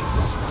 Payday, gents.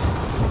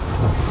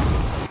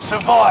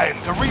 Survive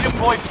to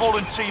redeploy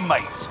fallen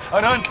teammates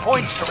and earn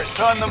points to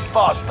return them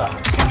faster.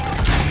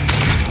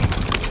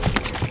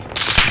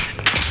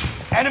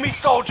 Enemy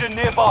soldier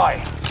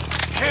nearby.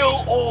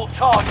 Kill all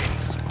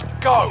targets.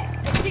 Go.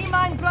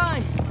 T-mine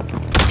blind.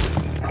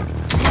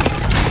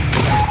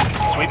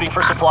 Sweeping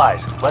for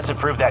supplies. Let's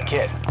improve that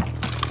kit.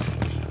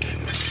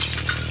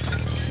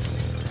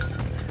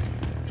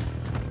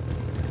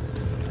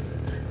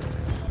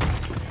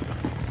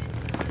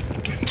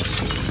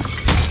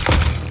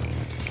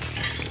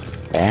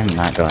 I'm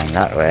not going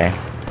that way.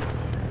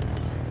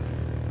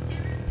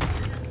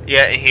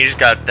 Yeah, he just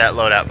got that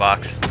loadout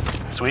box.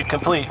 Sweep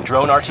complete.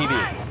 Drone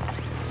RTB.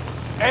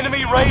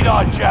 Enemy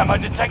radar jammer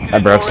detected I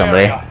in broke your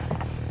somebody. area.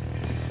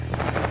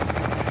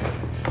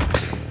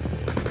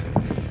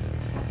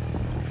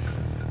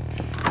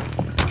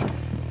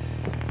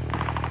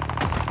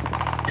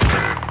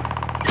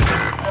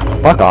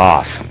 Fuck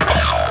off.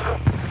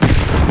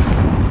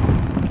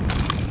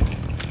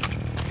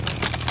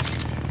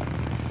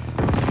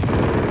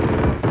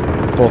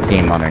 Full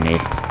team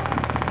underneath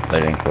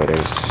living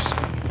quarters.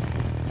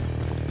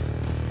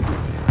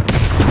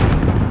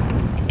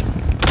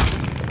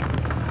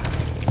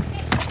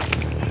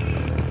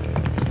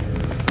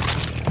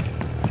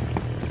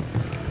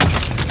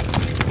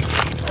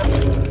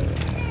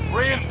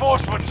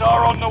 Reinforcements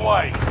are on the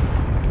way.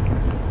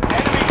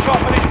 Enemy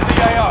dropping into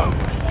the AO.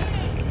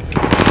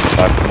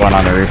 Fuck, one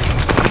on the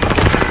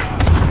roof.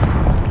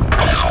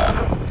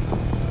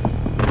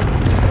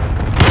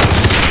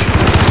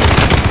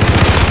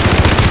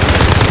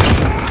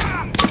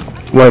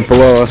 Right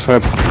below us,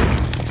 right.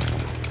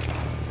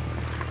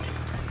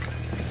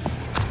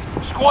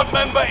 Squad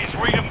member is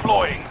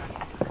redeploying.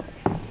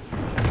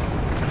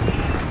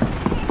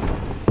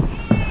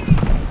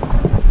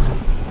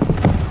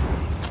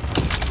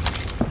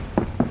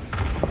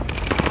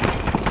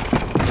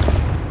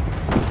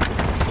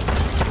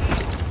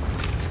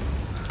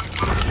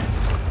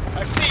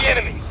 I see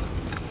enemy.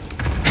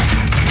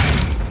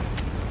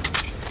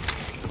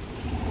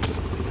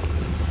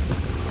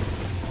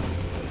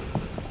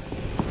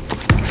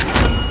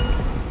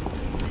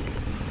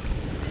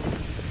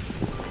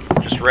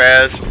 Just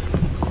rezzed.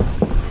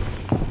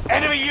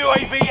 Enemy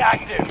UAV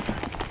active.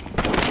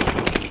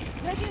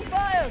 Taking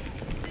fire.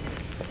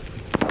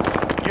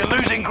 You're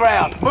losing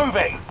ground.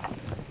 Moving.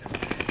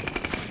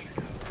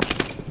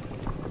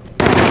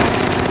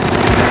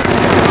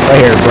 Right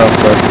here,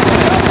 bro.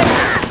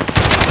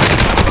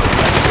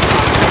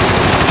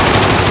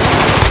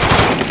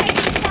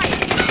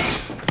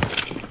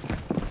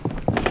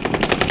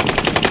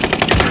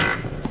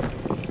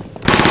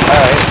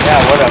 Alright, yeah,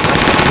 whatever.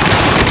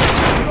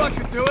 I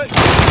can do it.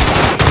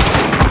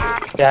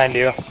 Behind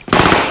you.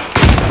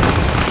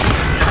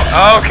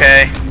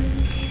 Okay.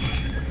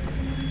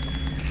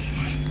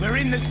 We're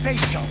in the safe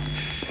zone.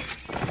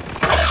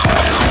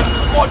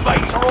 Squad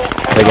mates are all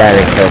The guy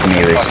that killed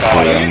me was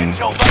shooting.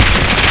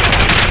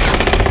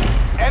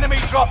 Enemy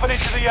dropping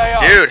into the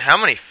AO. Dude, how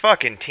many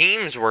fucking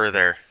teams were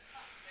there?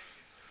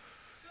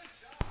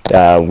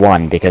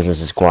 One, because this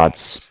is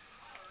squads.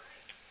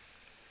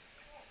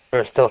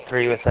 There's still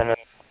 3 within a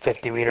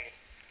 50 meter.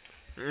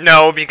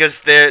 No,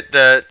 because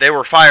they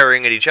were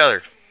firing at each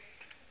other.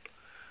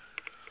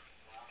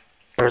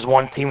 There's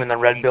one team in the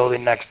red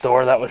building next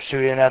door that was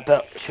shooting at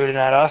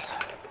us.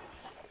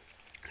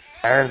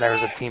 And there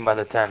was a team by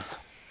the tents.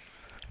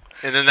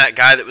 And then that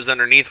guy that was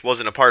underneath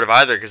wasn't a part of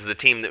either because the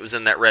team that was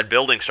in that red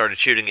building started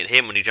shooting at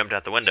him when he jumped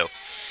out the window.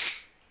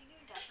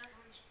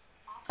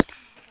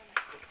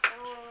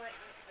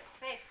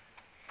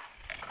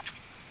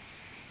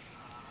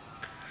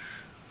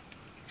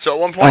 So at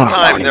one point in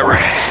time, there were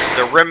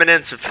the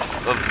remnants of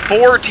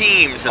 4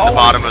 teams in the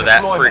bottom of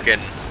that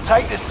freaking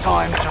Take this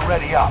time to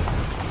ready up.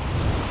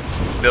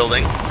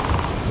 building.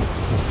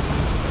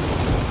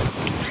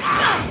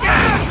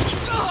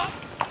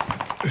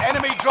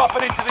 Enemy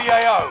dropping into the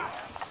AO.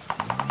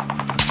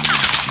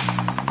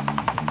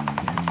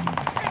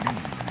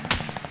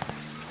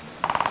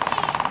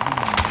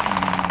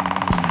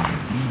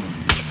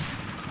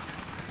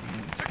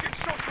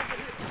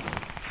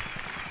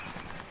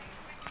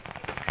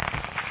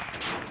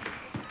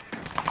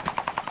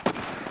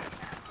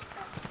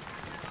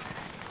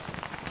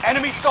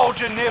 Enemy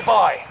soldier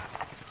nearby.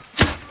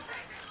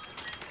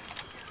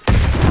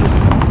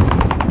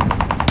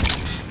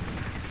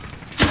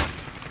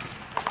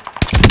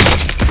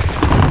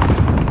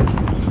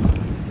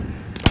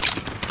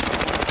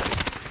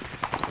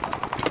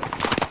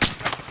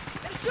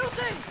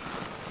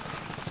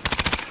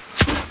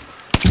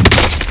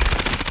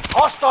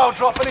 Hostile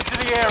dropping into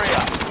the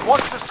area.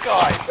 Watch the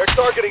skies. They're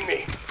targeting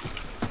me.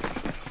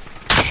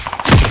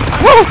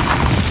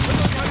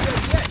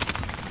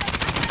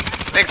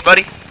 Thanks,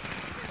 buddy.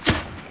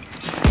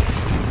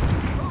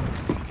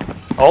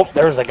 Oh,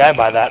 there's a guy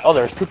by that. Oh,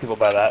 there's 2 people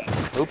by that.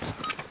 Oops.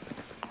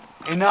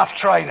 Enough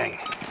training.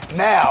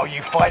 Now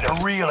you fight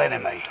a real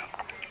enemy.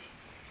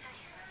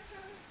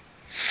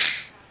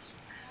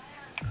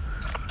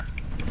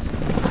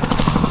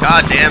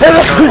 God damn,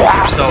 these circles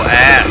are so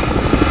ass.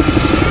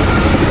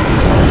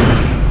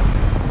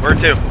 Where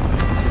to?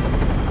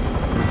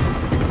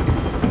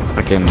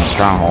 Fucking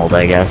stronghold,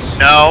 I guess.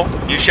 No,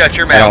 you shut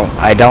your mouth.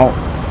 I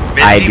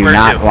Misty, do where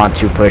not to? want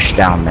to push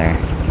down there.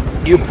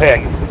 You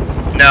pick.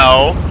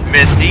 No,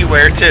 Misty,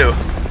 where to?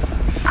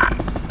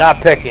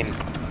 Not picking.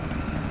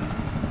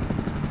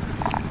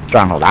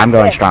 Stronghold. I'm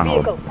going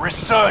stronghold.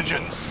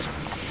 Resurgence.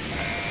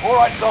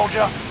 Alright,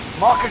 soldier.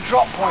 Mark a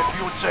drop point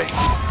for your team.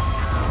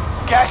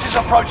 Gas is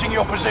approaching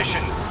your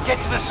position. Get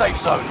to the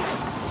safe zone.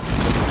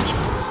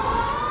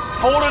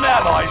 Fallen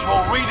allies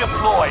will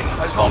redeploy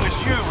as long as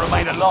you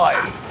remain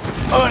alive.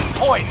 Earn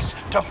points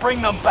to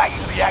bring them back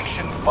to the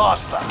action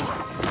faster.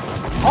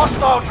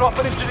 Hostile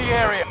dropping into the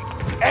area.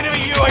 Enemy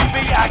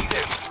UAV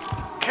active.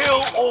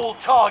 Kill all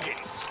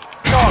targets.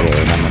 Go.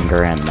 Yeah, I'm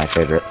Duran, my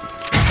favorite.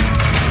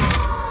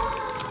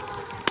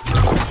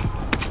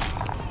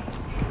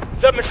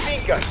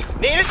 Submachine gun.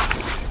 Need it?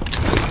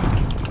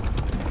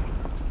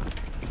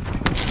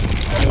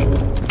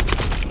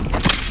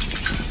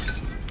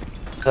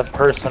 It's a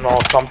personal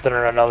something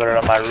or another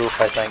on my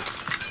roof, I think.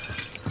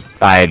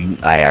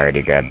 I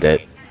already grabbed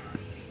it.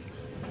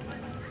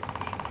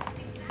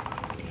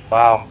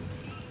 Wow.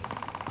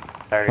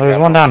 Well, there's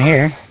one down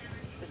here.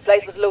 This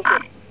place was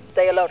looted.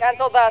 Stay alert.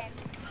 Cancel that.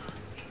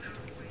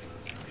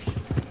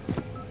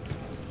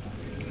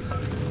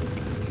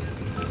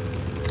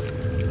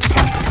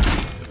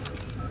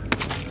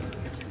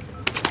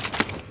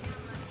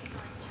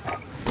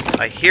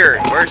 I hear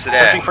it. Where's it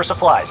at? Searching for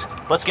supplies.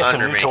 Let's get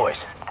some Under new me.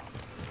 toys.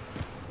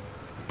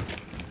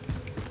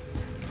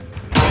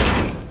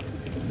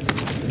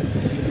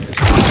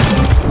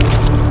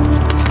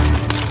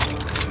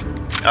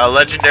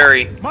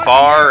 Legendary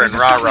bar and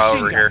rah-rah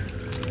over here.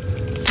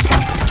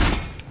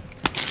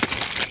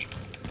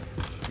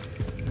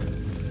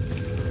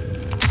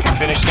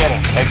 Finish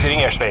scanning. Exiting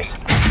airspace.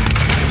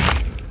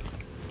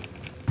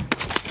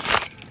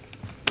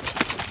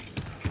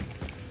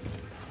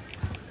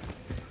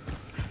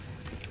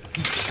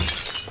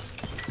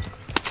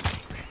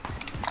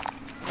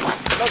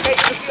 Locate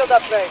the field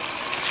upgrade.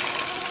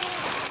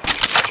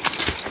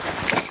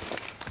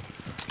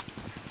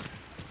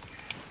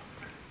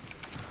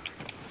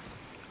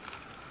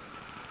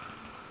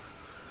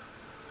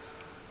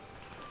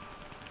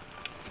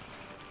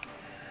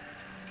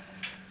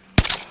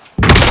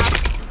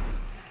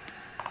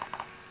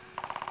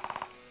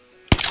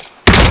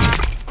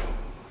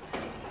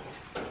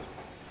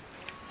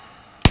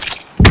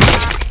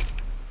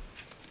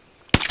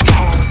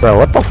 Bro,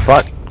 what the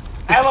fuck?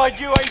 Allied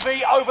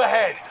UAV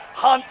overhead.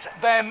 Hunt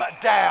them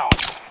down.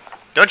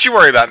 Don't you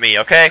worry about me,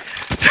 okay?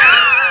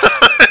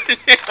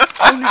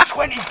 Only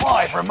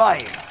 25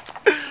 remain.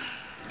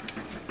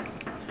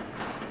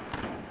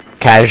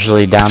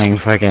 Casually downing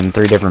fucking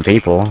 3 different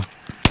people.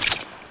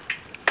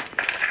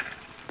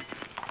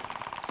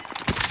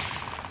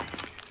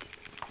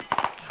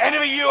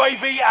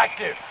 UAV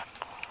active.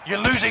 You're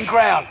losing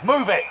ground.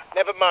 Move it.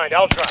 Never mind,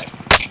 I'll try.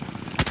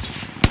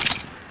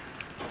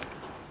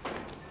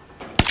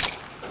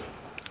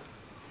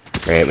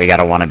 Great, we got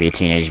a wannabe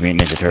Teenage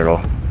Mutant Ninja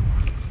Turtle.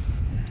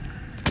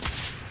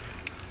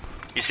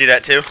 You see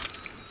that too?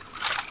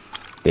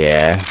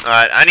 Yeah.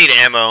 Alright, I need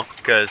ammo,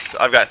 because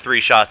I've got 3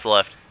 shots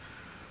left.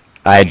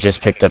 I just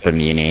picked up a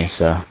muni,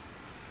 so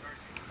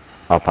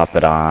I'll pop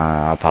it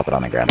on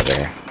the ground over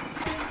here.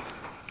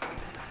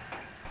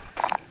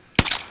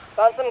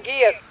 Found some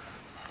gear.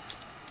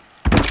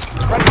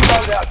 Friendly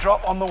loadout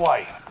drop on the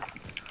way.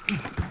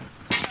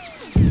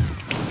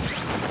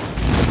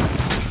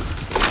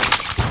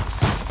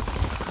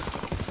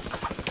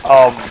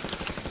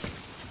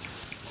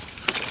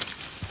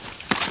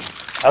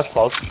 That's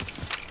close.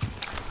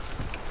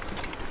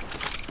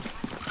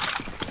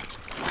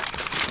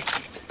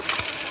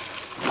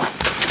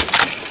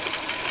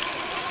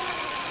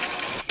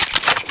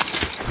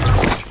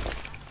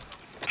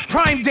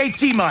 Primed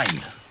AT mine.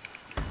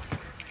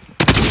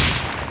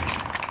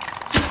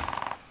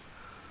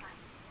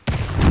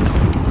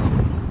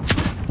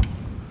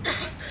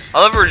 I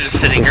love we're just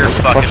sitting here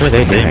fucking with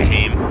the same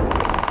team.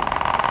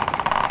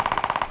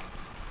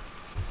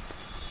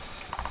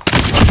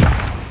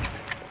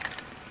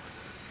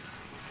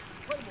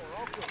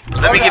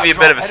 Let me give you a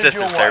bit of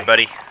assistance there,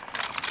 buddy.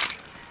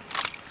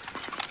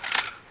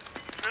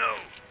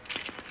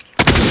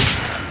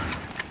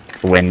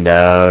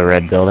 Window,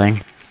 red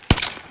building.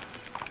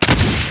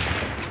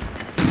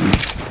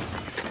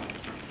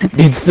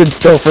 Dude stood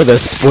still for the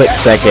split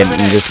second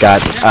and just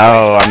got.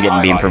 Oh, I'm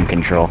getting beamed from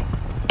control.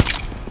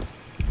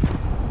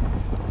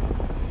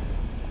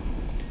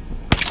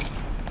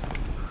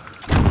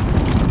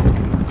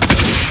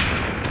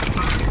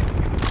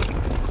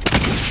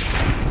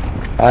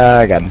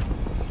 I got him.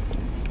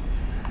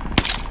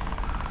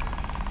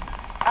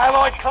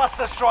 Allied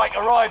cluster strike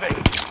arriving.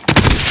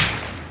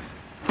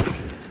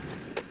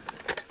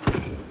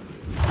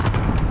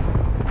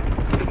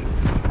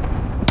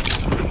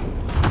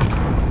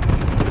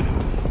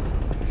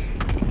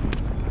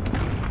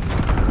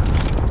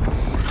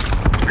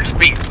 We're just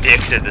being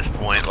dicks at this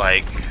point,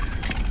 like.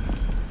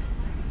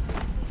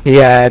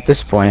 Yeah, at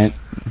this point.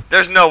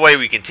 There's no way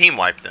we can team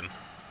wipe them.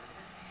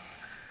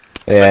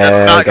 Yeah,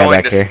 that's not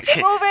going back to.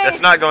 here.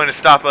 That's not going to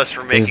stop us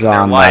from making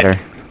their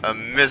life a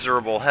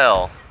miserable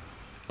hell.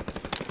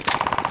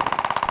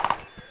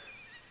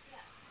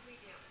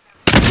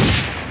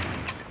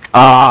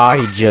 Ah,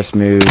 he just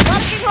moved.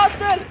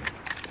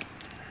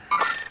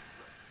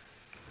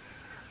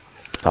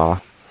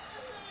 Aw.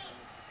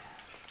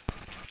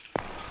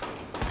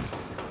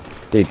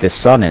 Dude, the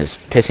sun is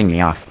pissing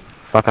me off.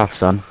 Fuck off,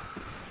 sun.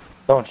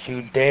 Don't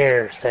you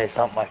dare say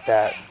something like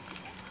that.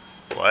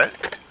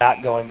 What?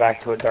 Not going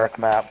back to a dark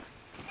map.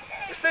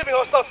 Receiving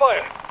hostile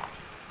fire.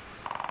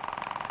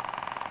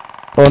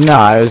 Well, no,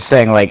 I was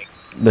saying, like,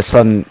 the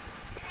sun,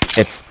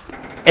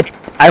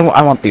 I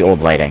want the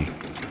old lighting.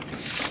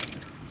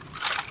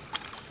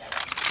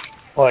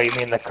 What, you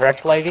mean the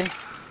correct lighting?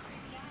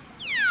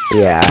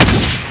 Yeah.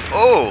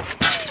 Oh!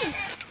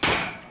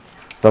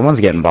 Someone's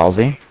getting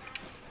ballsy.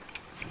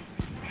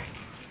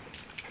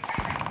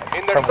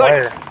 In their From sight.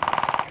 where?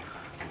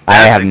 I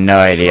have no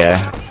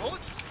idea.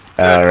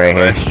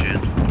 Right here.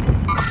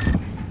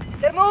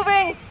 They're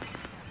moving.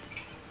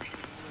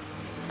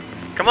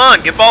 Come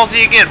on, get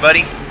ballsy again,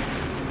 buddy.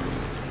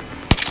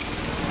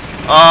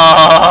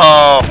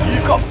 Oh!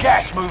 You've got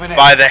gas moving in.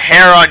 By the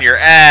hair on your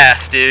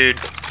ass, dude.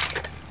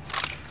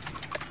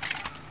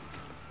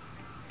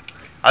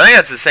 I think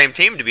that's the same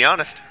team, to be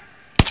honest.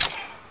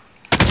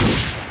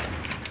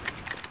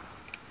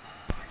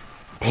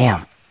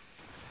 Damn.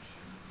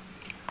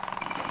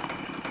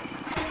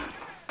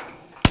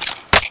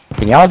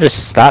 Can y'all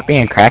just stop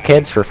being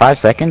crackheads for 5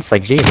 seconds?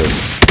 Like, Jesus.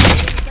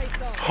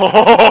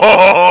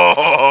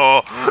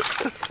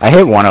 I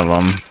hit one of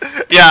them.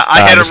 Yeah,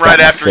 I hit him just right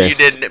got an after you assist.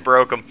 did and it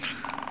broke him.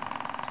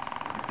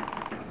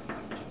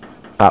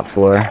 Top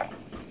floor.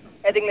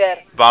 Heading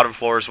there. Bottom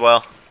floor as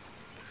well.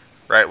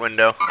 Right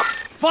window.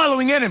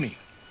 Following enemy.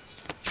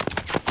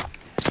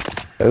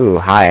 Ooh,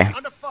 hi.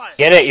 Under fire.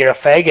 Get it, you're a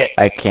faggot.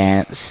 I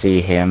can't see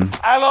him.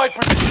 Allied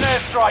precision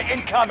airstrike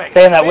incoming.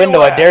 Stay in that Be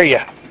window, I aware. dare you.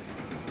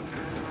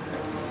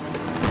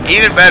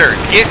 Even better,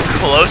 get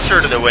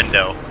closer to the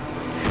window.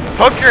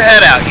 Poke your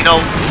head out, you know,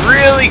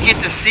 really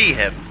get to see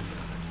him.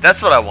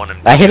 That's what I want him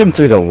to do. I hit him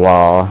through the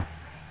wall.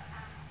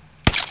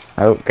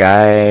 Oh,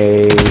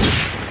 guys.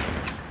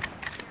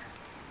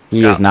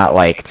 He is not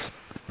liked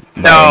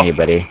by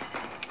anybody.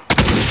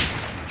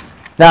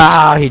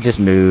 No, he just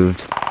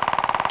moved.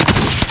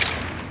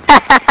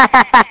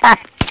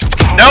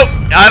 Nope,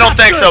 I don't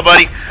think so,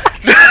 buddy.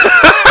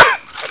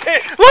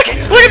 look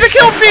at the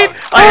kill feed!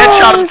 I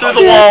headshot him through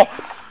the wall.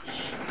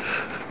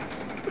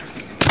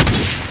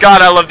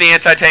 God, I love the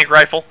anti-tank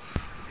rifle.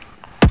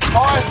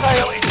 Fire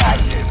sale is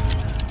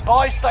active.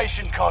 Buy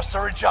station costs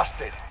are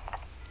adjusted.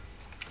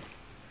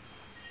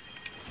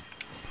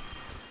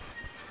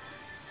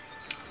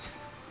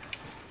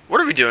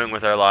 What are we doing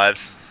with our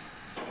lives?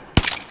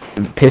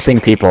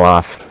 Pissing people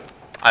off.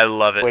 I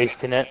love it.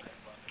 Wasting it.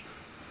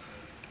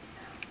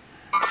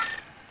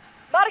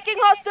 Marking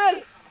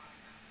hostile.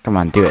 Come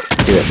on, do it,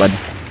 bud.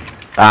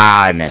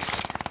 Ah, I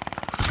missed.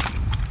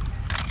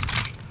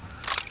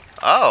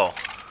 Oh.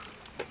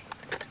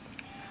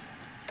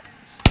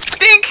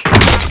 Stink!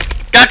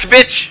 Gotcha,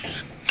 bitch!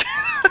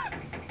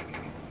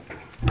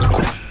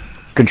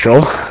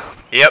 Control.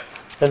 Yep.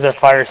 There's a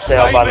fire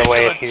sale, by the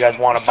way, if you guys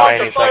want to buy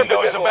anything.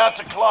 Window is about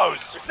to close.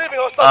 Receiving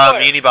hostile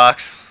fire. Uni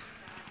box.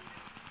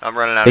 I'm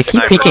running out They of keep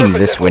sniper. peeking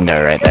this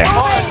window right there.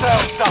 Fire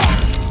sale's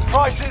done.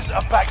 Prices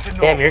are back to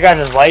normal. Damn, your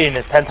guys' lighting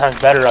is 10 times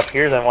better up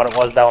here than what it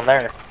was down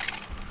there.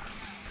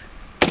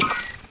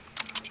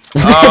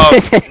 Oh,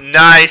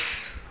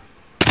 nice.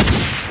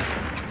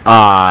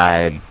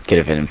 I could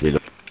have hit him through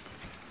the.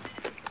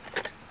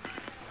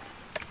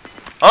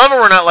 I love it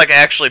we're not like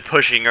actually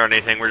pushing or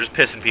anything, we're just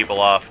pissing people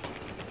off.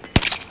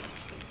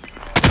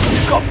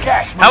 You've got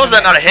gas. How was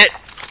that not a hit?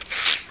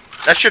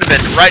 That should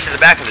have been right to the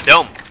back of the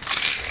dome.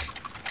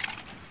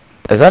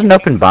 Is that an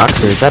open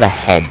box or is that a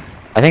head?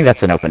 I think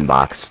that's an open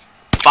box.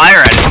 Fire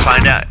at it to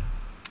find out.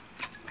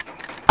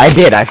 I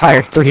did. I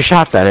fired 3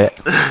 shots at it.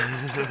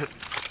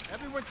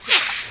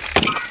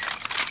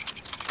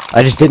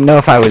 I just didn't know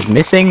if I was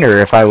missing or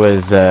if I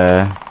was,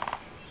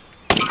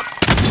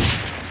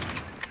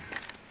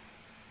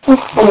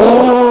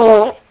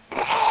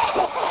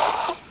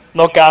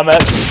 No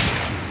comment.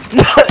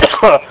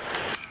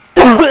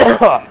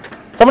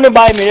 Somebody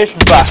buy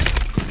munitions back.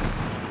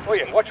 Oh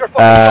yeah, watch your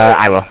fucking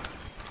I will.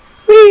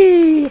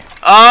 Whee!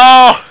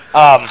 Oh!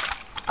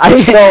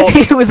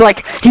 He was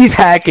like, he's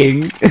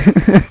hacking.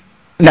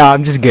 No,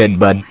 I'm just good,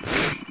 bud.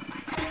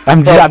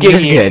 I'm just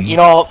good. You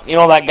know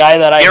that guy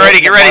that I.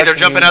 Get ready, they're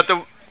jumping out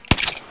the...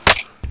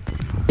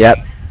 Yep,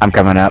 I'm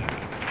coming up.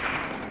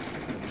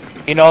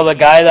 You know the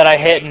guy that I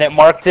hit and it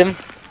marked him?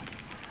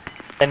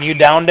 And you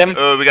downed him?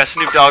 Oh, we got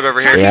Snoop Dogg over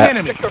here. Yeah.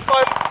 enemy. Sector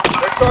 5,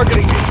 they're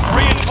targeting you.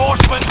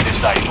 Reinforcement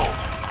disabled.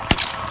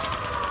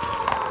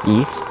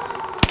 East.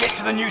 Get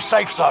to the new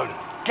safe zone.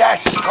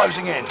 Gas is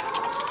closing in.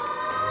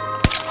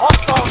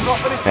 Hostile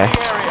dropping into the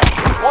area.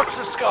 Watch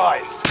the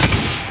skies.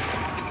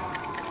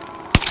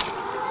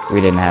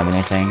 We didn't have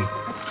anything.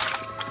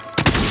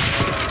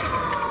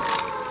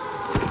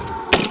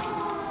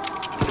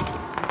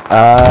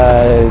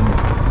 Uh,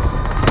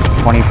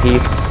 20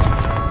 piece.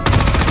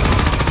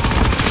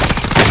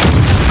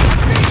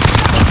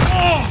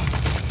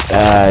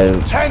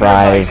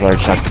 Fries,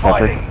 large shots of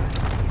pepper.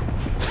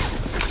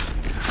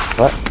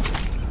 What?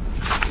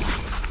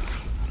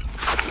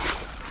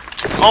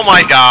 Oh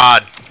my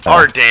god!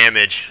 Our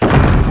damage.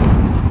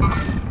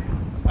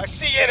 I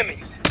see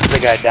enemies. The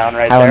guy down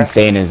right How there.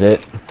 insane is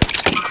it?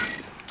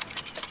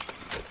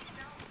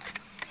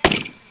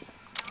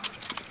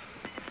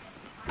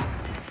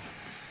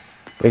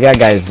 We got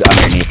guys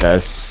underneath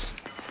us.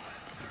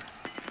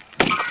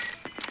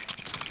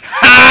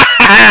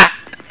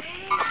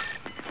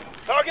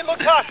 Target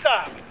looks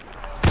hostile.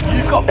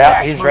 You've got Yeah,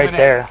 gas he's moving right in.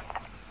 there.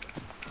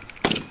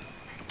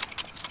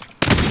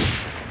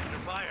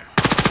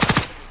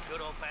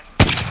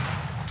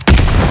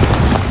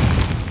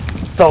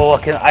 Still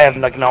looking. I have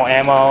like no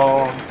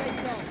ammo.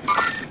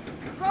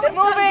 They're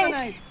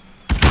moving.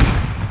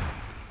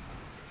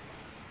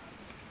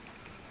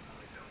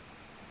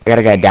 We got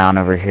a guy down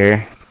over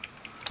here.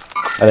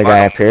 Other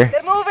guy up here.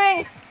 They're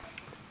moving.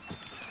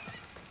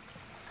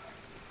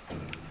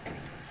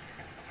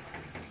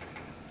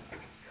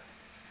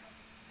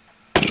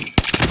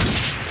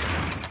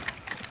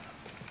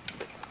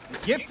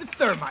 Gift of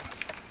thermite.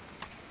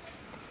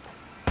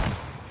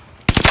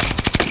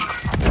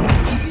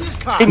 Easy as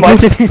pie.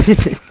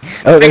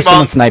 Oh, Big there's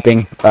someone bomb.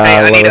 sniping. Hey,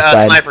 I need lower a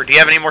side. sniper. Do you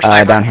have any more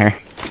sniper? Down here.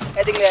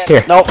 Heading there.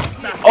 Here. Nope.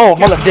 Oh,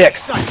 mother dick.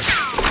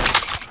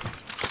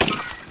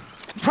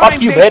 Prime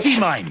you, date bitch.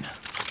 T-mine.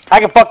 I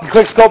can fucking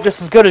quick scope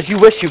just as good as you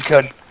wish you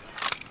could.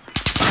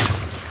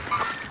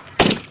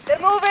 They're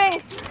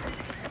moving.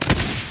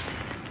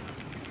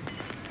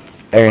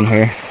 They're in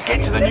here.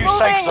 Get to the new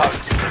safe zone.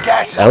 The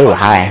gas is Oh, closing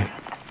hi.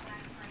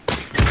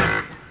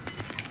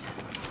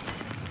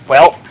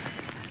 Well,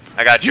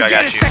 I got you, You I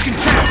get a got you. second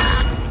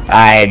chance.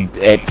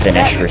 It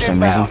finished for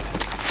some reason.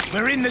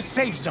 We're in the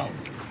safe zone.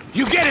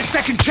 You get a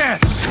second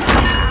chance.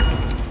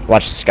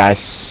 Watch this,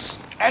 guys.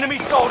 in. Enemy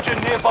soldier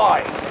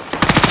nearby.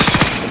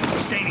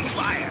 Staining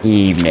fire.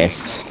 He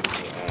missed.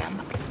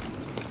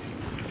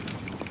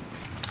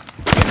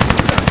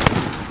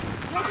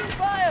 Taking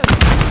fire.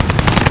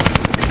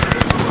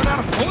 Run out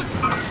of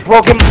bullets?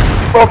 broke him.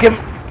 Broke him.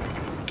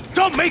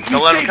 Don't make me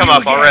Don't let him save come you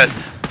up, I'll again. rest.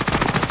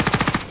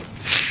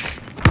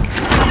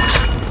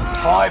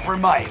 5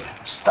 remain.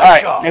 Stay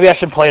Alright, sharp. maybe I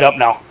should play it up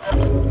now.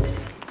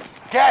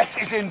 Gas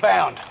is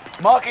inbound.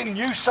 Marking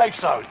new safe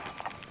zone.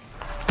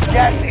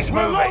 Gas is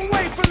We're a long moving.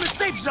 way from the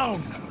safe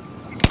zone.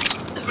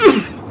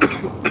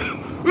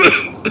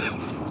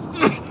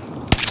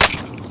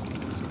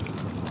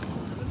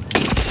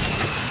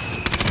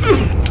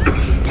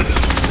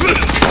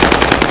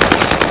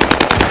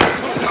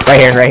 Right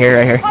here, right here,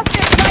 right here.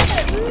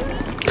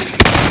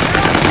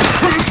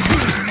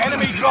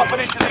 Enemy dropping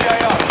into the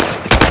AO.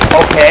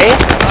 Okay.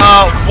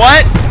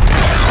 What?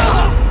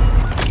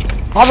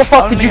 How the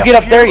fuck did you get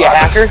up there, you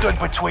hacker? Stood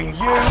between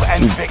you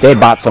and victory. They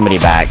bought somebody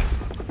back.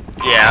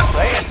 Yeah.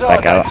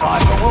 Back out.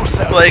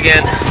 Play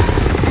again.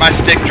 My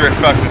stick drift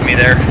fucked with me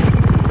there.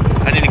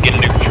 I need to get a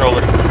new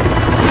controller.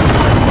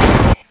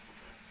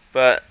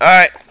 But,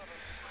 alright.